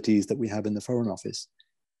expertise that we have in the Foreign Office.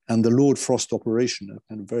 And the Lord Frost operation,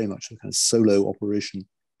 kind of very much a kind of solo operation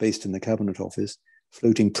based in the Cabinet Office,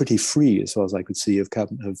 floating pretty free as far as I could see of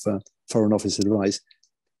Foreign Office advice.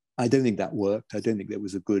 I don't think that worked. I don't think there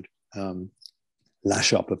was a good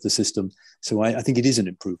lash up of the system. So I think it is an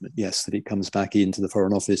improvement, yes, that it comes back into the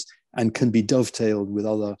Foreign Office and can be dovetailed with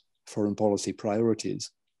other foreign policy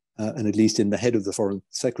priorities. And at least in the head of the Foreign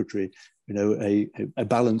Secretary, a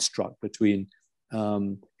balance struck between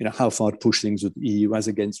how far to push things with the EU as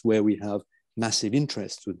against where we have massive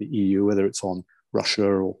interests with the EU, whether it's on Russia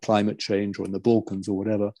or climate change or in the Balkans or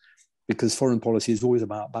whatever, because foreign policy is always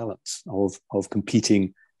about balance of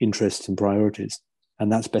competing interests and priorities.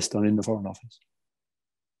 And that's best done in the Foreign Office.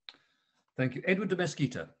 Thank you. Edward de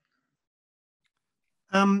Mesquita.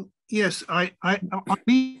 Yes, I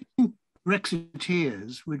mean,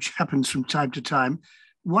 Brexiteers, which happens from time to time,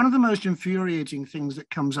 one of the most infuriating things that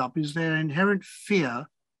comes up is their inherent fear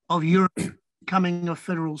of Europe becoming a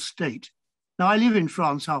federal state. Now, I live in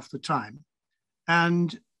France half the time,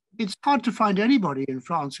 and it's hard to find anybody in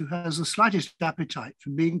France who has the slightest appetite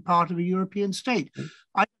for being part of a European state.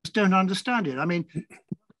 I just don't understand it. I mean, not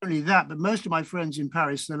only that, but most of my friends in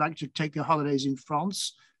Paris, they like to take their holidays in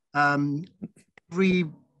France. Every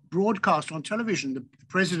broadcast on television, the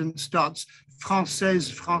president starts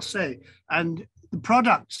Française, Français, and the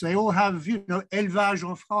products, they all have, élevage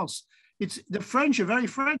en France. The French are very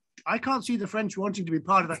French. I can't see the French wanting to be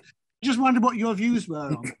part of it. I just wondered what your views were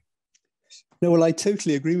on it. No, well, I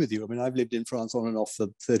totally agree with you. I mean, I've lived in France on and off for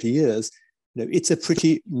 30 years. It's a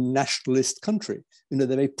pretty nationalist country. They're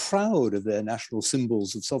very proud of their national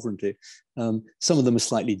symbols of sovereignty. Some of them are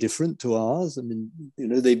slightly different to ours. I mean,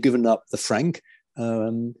 they've given up the franc,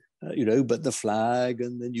 but the flag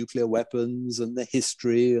and the nuclear weapons and the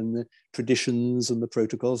history and the traditions and the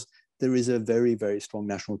protocols, there is a very, very strong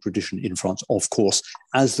national tradition in France, of course,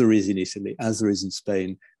 as there is in Italy, as there is in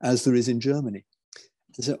Spain, as there is in Germany.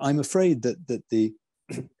 So I'm afraid that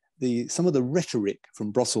some of the rhetoric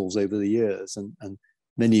from Brussels over the years, and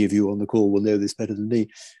many of you on the call will know this better than me,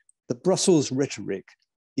 the Brussels rhetoric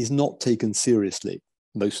is not taken seriously,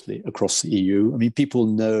 mostly across the EU. I mean, people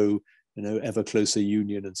know, ever closer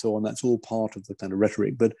union and so on. That's all part of the kind of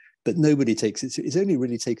rhetoric, but nobody takes it. It's only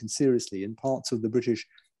really taken seriously in parts of the British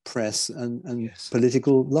press and yes,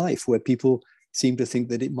 political life where people seem to think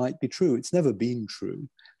that it might be true. It's never been true.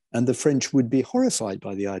 And the French would be horrified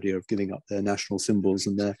by the idea of giving up their national symbols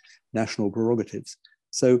and their national prerogatives.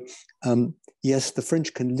 So yes, the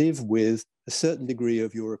French can live with a certain degree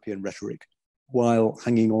of European rhetoric while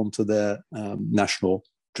hanging on to their national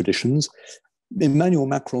traditions. Emmanuel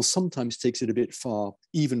Macron sometimes takes it a bit far,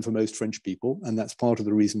 even for most French people, and that's part of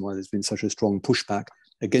the reason why there's been such a strong pushback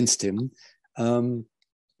against him. And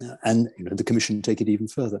the Commission take it even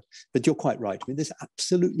further. But you're quite right. I mean, there's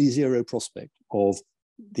absolutely zero prospect of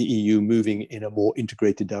the EU moving in a more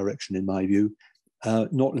integrated direction, in my view,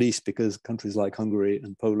 not least because countries like Hungary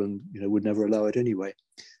and Poland, would never allow it anyway.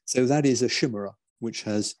 So that is a chimera which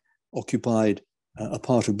has occupied a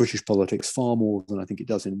part of British politics far more than I think it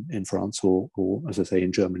does in France or, as I say,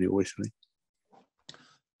 in Germany or Italy.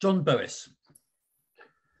 John Bowis.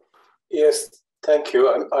 Yes, thank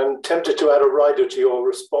you. I'm tempted to add a rider to your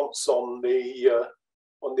response on the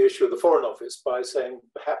issue of the Foreign Office by saying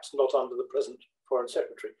perhaps not under the present Foreign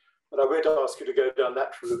Secretary. But I won't ask you to go down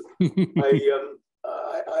that route.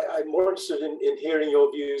 I'm more interested in hearing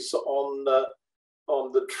your views on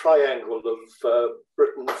the triangle of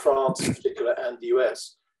Britain, France in particular, and the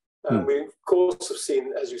US. We, of course, have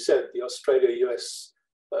seen, as you said, the Australia-US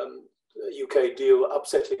UK deal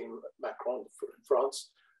upsetting Macron in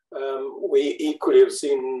France. We equally have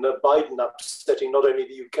seen Biden upsetting not only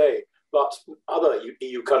the UK, but other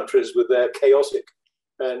EU countries with their chaotic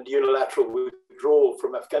and unilateral withdrawal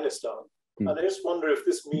from Afghanistan. And I just wonder if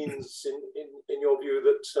this means, in your view,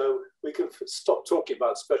 that we can stop talking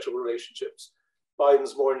about special relationships.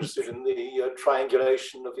 Biden's more interested in the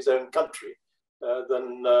triangulation of his own country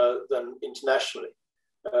than internationally.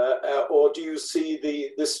 Or do you see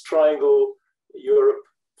this triangle, Europe,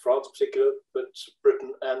 France in particular, but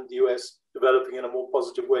Britain and the US, developing in a more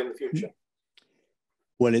positive way in the future?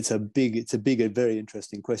 Well, it's a big and very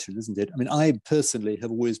interesting question, isn't it? I mean, I personally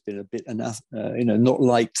have always been a bit, not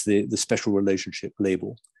liked the special relationship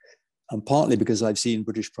label, and partly because I've seen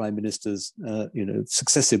British prime ministers,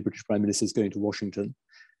 successive British prime ministers going to Washington,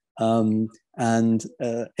 and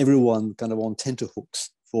everyone kind of on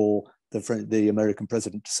tenterhooks for the American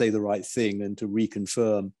president to say the right thing and to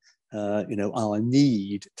reconfirm, our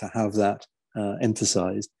need to have that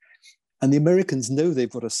emphasized. And the Americans know they've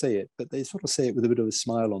got to say it, but they sort of say it with a bit of a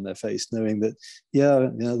smile on their face, knowing that,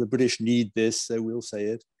 the British need this, so we'll say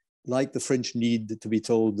it. Like the French need to be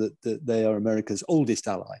told that they are America's oldest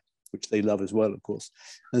ally, which they love as well, of course.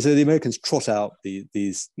 And so the Americans trot out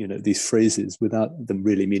these phrases without them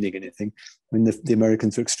really meaning anything. I mean, the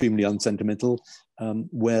Americans are extremely unsentimental.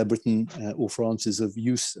 Where Britain or France is of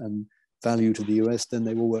use and value to the US, then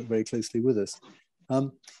they will work very closely with us.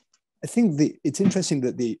 I think it's interesting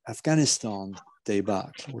that the Afghanistan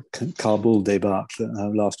debacle, or Kabul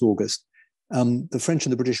debacle last August, the French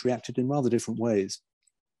and the British reacted in rather different ways.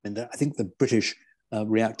 And I think the British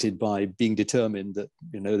reacted by being determined that,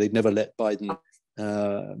 they'd never let Biden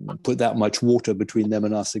put that much water between them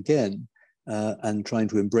and us again, and trying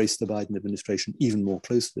to embrace the Biden administration even more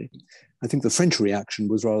closely. I think the French reaction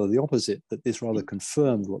was rather the opposite, that this rather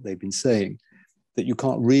confirmed what they've been saying, that you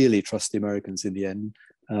can't really trust the Americans in the end.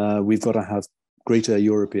 We've got to have greater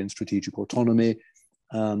European strategic autonomy.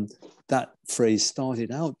 That phrase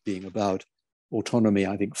started out being about autonomy,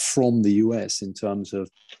 I think, from the US in terms of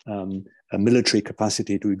a military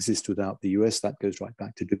capacity to exist without the US. That goes right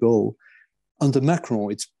back to de Gaulle. Under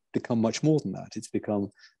Macron, it's become much more than that. It's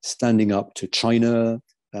become standing up to China,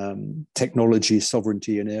 technology,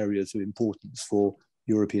 sovereignty in areas of importance for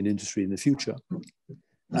European industry in the future.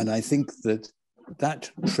 And I think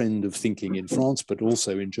that trend of thinking in France, but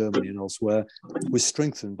also in Germany and elsewhere, was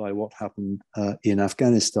strengthened by what happened in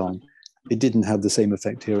Afghanistan. It didn't have the same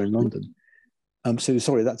effect here in London. So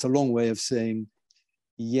sorry, that's a long way of saying,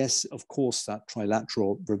 yes, of course, that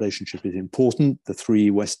trilateral relationship is important. The three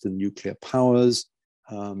Western nuclear powers,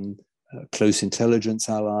 close intelligence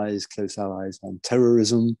allies, close allies on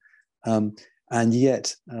terrorism, and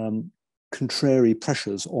yet contrary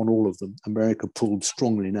pressures on all of them. America pulled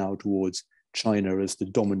strongly now towards China as the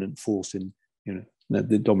dominant force in,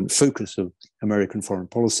 the dominant focus of American foreign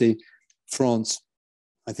policy. France,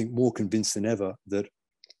 I think, more convinced than ever that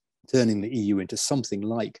turning the EU into something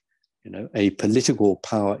like, a political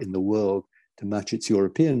power in the world to match its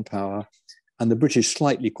European power, and the British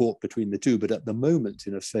slightly caught between the two, but at the moment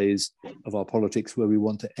in a phase of our politics where we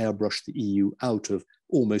want to airbrush the EU out of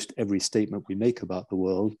almost every statement we make about the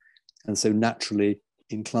world, and so naturally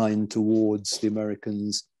inclined towards the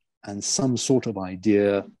Americans and some sort of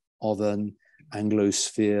idea of an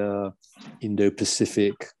Anglosphere,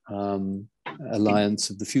 Indo-Pacific alliance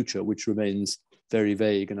of the future, which remains very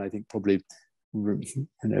vague, and I think probably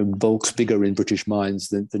bulks bigger in British minds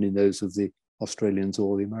than in those of the Australians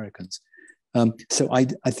or the Americans. So I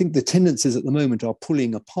think the tendencies at the moment are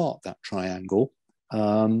pulling apart that triangle,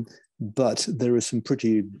 but there are some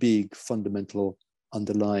pretty big fundamental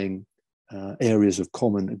underlying areas of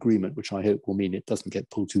common agreement, which I hope will mean it doesn't get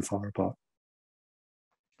pulled too far apart.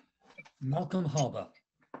 Malcolm Harbour.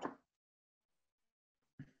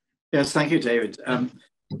 Yes, thank you, David.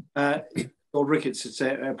 Lord Ricketts, it's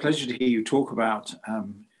a pleasure to hear you talk about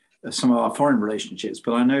some of our foreign relationships,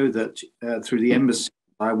 but I know that through the embassy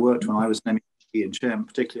I worked when I was an MEP in Chairman,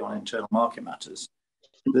 particularly on internal market matters,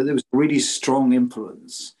 that there was a really strong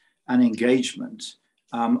influence and engagement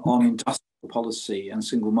on industrial policy and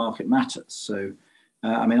single market matters. So,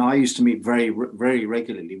 I mean, I used to meet very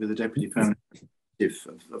regularly with the Deputy Foreign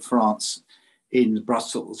Minister of France in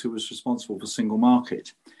Brussels, who was responsible for single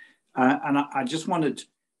market. And I just wondered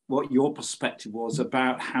what your perspective was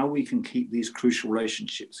about how we can keep these crucial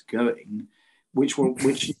relationships going, which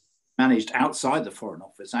managed outside the Foreign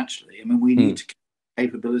Office, actually. I mean, we need to keep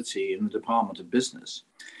capability in the Department of Business.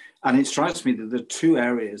 And it strikes me that there are two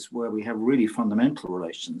areas where we have really fundamental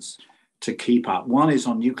relations to keep up. One is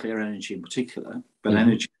on nuclear energy in particular, but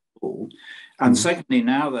energy all. And secondly,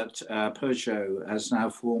 now that Peugeot has now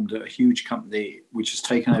formed a huge company which has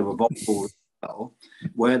taken over Vauxhall,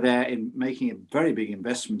 where they're making a very big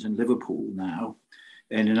investment in Liverpool now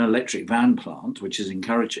in an electric van plant, which is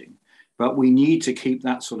encouraging. But we need to keep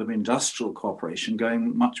that sort of industrial cooperation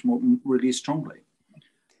going much more really strongly.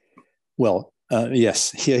 Well,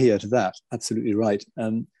 yes, here to that. Absolutely right.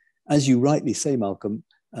 As you rightly say, Malcolm,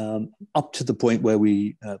 up to the point where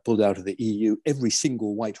we pulled out of the EU, every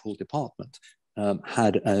single Whitehall department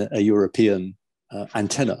had a European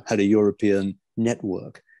antenna, had a European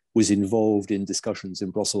network, was involved in discussions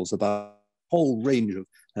in Brussels about a whole range of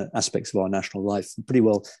aspects of our national life. Pretty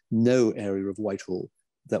well no area of Whitehall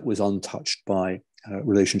that was untouched by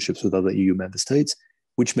relationships with other EU member states,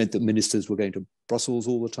 which meant that ministers were going to Brussels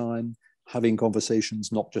all the time, having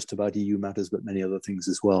conversations not just about EU matters, but many other things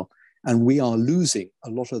as well. And we are losing a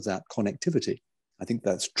lot of that connectivity. I think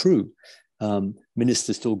that's true.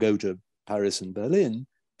 Ministers still go to Paris and Berlin,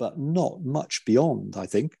 but not much beyond, I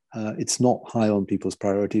think. It's not high on people's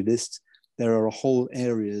priority lists. There are whole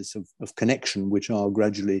areas of connection which are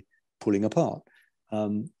gradually pulling apart.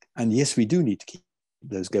 And yes, we do need to keep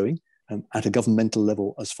those going at a governmental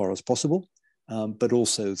level as far as possible, but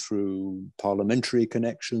also through parliamentary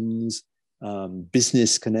connections,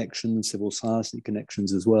 business connections, civil society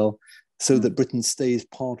connections as well, so that Britain stays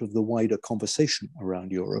part of the wider conversation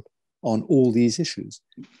around Europe on all these issues.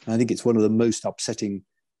 And I think it's one of the most upsetting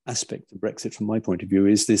aspects of Brexit from my point of view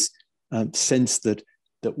is this sense that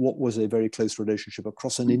what was a very close relationship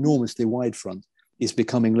across an enormously wide front is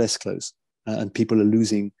becoming less close, and people are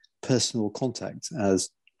losing personal contacts as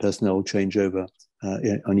personnel change over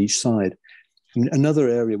on each side. Another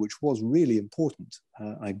area which was really important,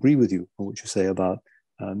 I agree with you on what you say about,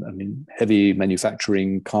 heavy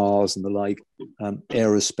manufacturing, cars and the like,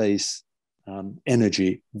 aerospace,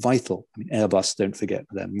 energy, vital. Airbus, don't forget,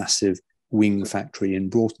 their massive wing factory in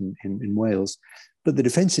Broughton in Wales, but the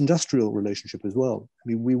defence industrial relationship as well.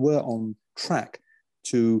 We were on track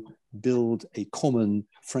to build a common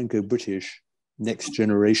Franco-British next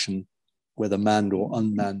generation, whether manned or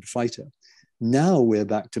unmanned fighter. Now we're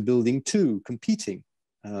back to building two competing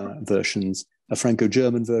versions, a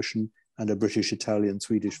Franco-German version and a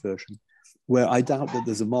British-Italian-Swedish version, where I doubt that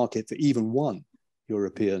there's a market for even one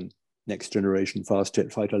European next generation fast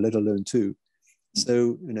jet fighter, let alone two.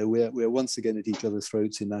 So, we're once again at each other's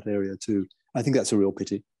throats in that area too. I think that's a real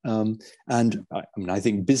pity. I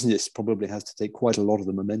think business probably has to take quite a lot of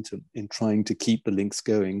the momentum in trying to keep the links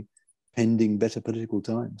going, pending better political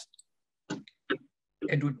times.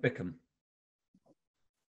 Edward Bickham.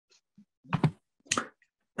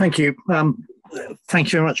 Thank you.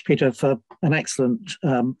 Thank you very much, Peter, for an excellent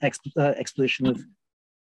exposition of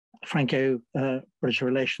Franco-British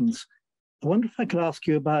relations. I wonder if I could ask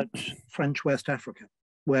you about French West Africa,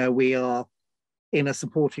 where we are in a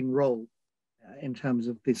supporting role in terms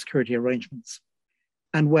of the security arrangements,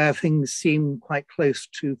 and where things seem quite close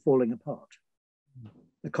to falling apart.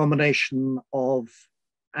 The combination of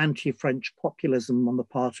anti-French populism on the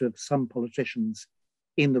part of some politicians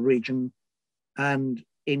in the region and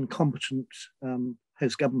incompetent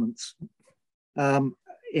host governments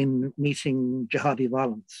in meeting jihadi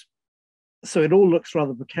violence. So it all looks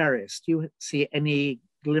rather precarious. Do you see any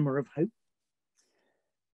glimmer of hope?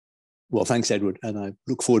 Well, thanks, Edward. And I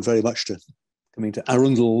look forward very much to coming to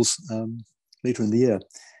Arundel's later in the year.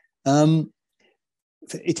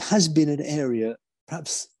 It has been an area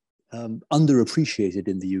perhaps underappreciated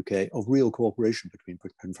in the UK of real cooperation between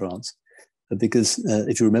Britain and France. because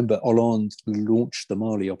if you remember, Hollande launched the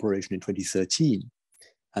Mali operation in 2013,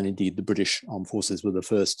 and indeed the British Armed Forces were the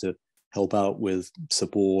first to help out with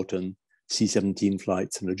support and C-17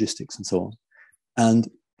 flights and logistics and so on. And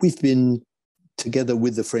we've been together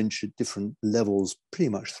with the French at different levels pretty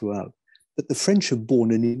much throughout. But the French have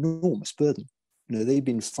borne an enormous burden. You know, they've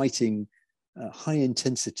been fighting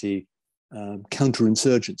high-intensity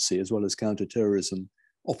counterinsurgency as well as counter-terrorism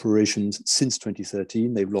operations since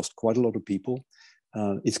 2013. They've lost quite a lot of people.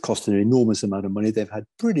 It's cost an enormous amount of money. They've had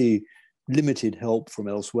pretty limited help from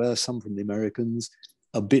elsewhere, some from the Americans,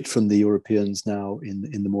 a bit from the Europeans now in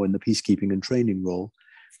the peacekeeping and training role.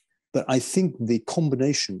 But I think the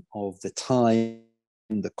combination of the time,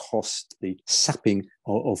 the cost, the sapping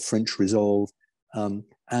of French resolve, and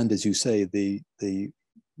as you say, the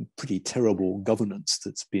pretty terrible governance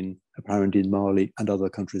that's been apparent in Mali and other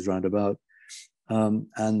countries round about,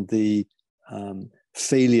 and the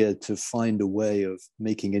failure to find a way of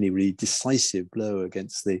making any really decisive blow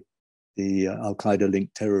against the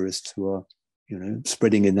Al-Qaeda-linked terrorists who are, you know,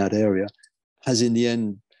 spreading in that area, has in the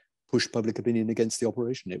end pushed public opinion against the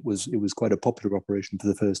operation. It was quite a popular operation for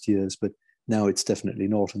the first years, but now it's definitely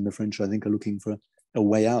not. And the French, I think, are looking for a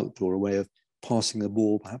way out or a way of passing the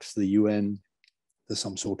ball, perhaps to the UN, for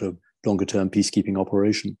some sort of longer-term peacekeeping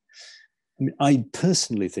operation. I mean, I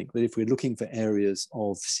personally think that if we're looking for areas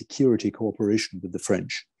of security cooperation with the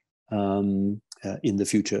French in the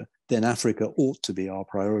future, then Africa ought to be our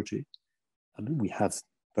priority. I mean, we have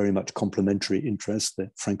very much complementary interests. The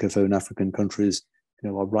Francophone African countries, you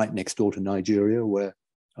know, are right next door to Nigeria, where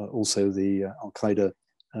also the Al-Qaeda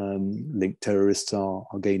linked terrorists are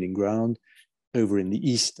gaining ground. Over in the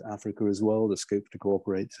East Africa as well, the scope to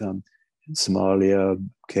cooperate in Somalia,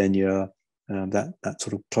 Kenya, that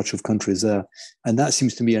sort of clutch of countries there. And that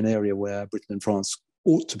seems to be an area where Britain and France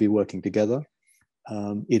ought to be working together.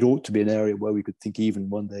 It ought to be an area where we could think even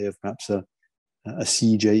one day of perhaps a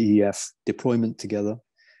CJEF deployment together.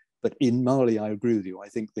 But in Mali, I agree with you. I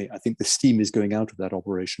think the steam is going out of that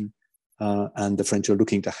operation, and the French are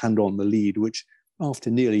looking to hand on the lead, which after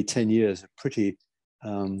nearly 10 years of pretty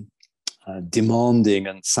demanding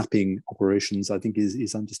and sapping operations, I think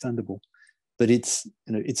is understandable. But it's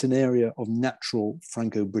an area of natural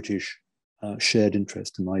Franco-British shared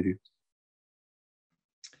interest, in my view.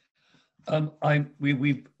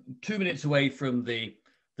 We're 2 minutes away from the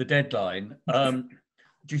deadline.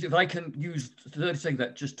 If I can use 30 seconds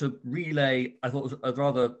that just to relay, I thought it was a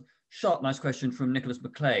rather sharp, nice question from Nicholas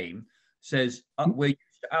McLean. Says, we're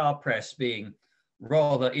used to our press being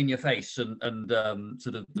rather in your face and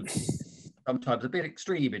sort of sometimes a bit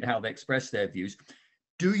extreme in how they express their views.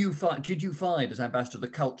 Did you find, as ambassador, the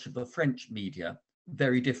culture of the French media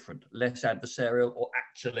very different, less adversarial, or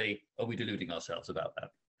actually are we deluding ourselves about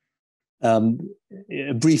that?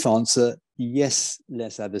 A brief answer, yes,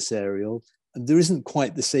 less adversarial. There isn't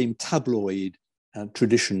quite the same tabloid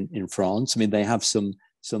tradition in France. I mean, they have some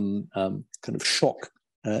kind of shock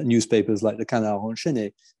newspapers like the Canard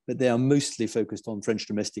Enchaîné, but they are mostly focused on French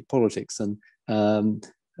domestic politics, and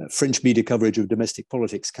French media coverage of domestic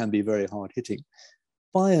politics can be very hard-hitting.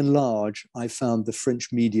 By and large, I found the French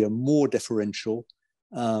media more deferential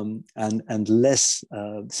and less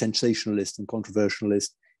sensationalist and controversialist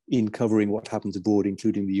in covering what happens abroad,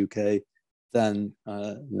 including the UK, than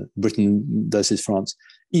Britain versus France,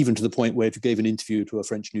 even to the point where if you gave an interview to a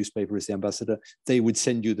French newspaper as the ambassador, they would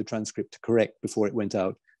send you the transcript to correct before it went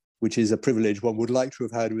out, which is a privilege one would like to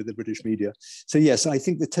have had with the British media. So yes, I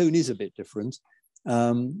think the tone is a bit different.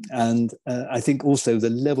 And I think also the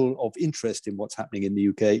level of interest in what's happening in the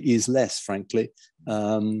UK is less, frankly,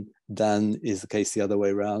 than is the case the other way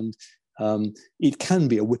around. It can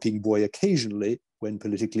be a whipping boy occasionally when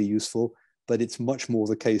politically useful, but it's much more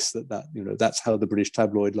the case that that's how the British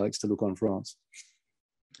tabloid likes to look on France.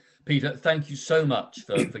 Peter, thank you so much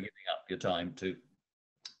for giving up your time to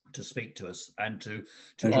speak to us and to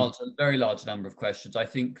answer a very large number of questions. I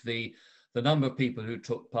think the number of people who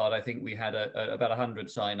took part, I think we had about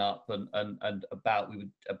 100 sign up and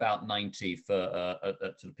about 90 for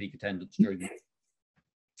sort of peak attendance during the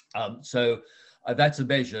so that's a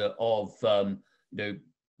measure of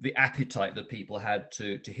the appetite that people had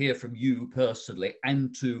to hear from you personally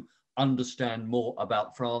and to understand more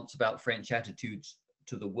about France, about French attitudes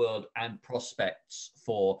to the world and prospects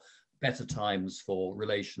for better times for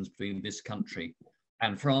relations between this country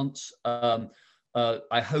and France.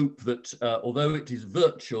 I hope that although it is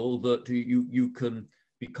virtual, that you can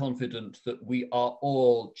be confident that we are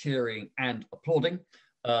all cheering and applauding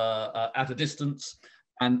at a distance.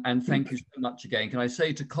 And thank you so much again. Can I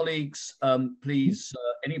say to colleagues, please,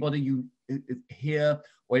 anybody you hear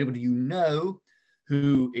or anybody you know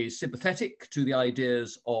who is sympathetic to the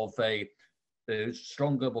ideas of a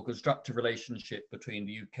stronger, more constructive relationship between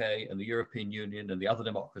the UK and the European Union and the other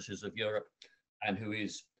democracies of Europe, and who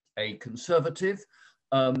is a conservative.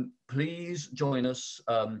 Please join us,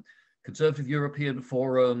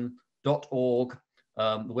 conservativeeuropeanforum.org.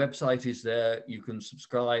 The website is there. You can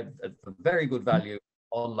subscribe for very good value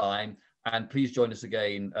online. And please join us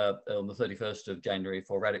again on the 31st of January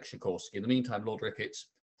for Radek Sikorski. In the meantime, Lord Ricketts,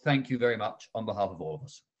 thank you very much on behalf of all of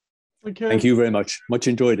us. Thank you. Thank you very much. Much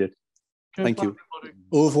enjoyed it. Okay, thank you. Everybody.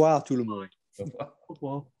 Au revoir tout le monde. Au revoir. Au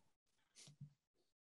revoir.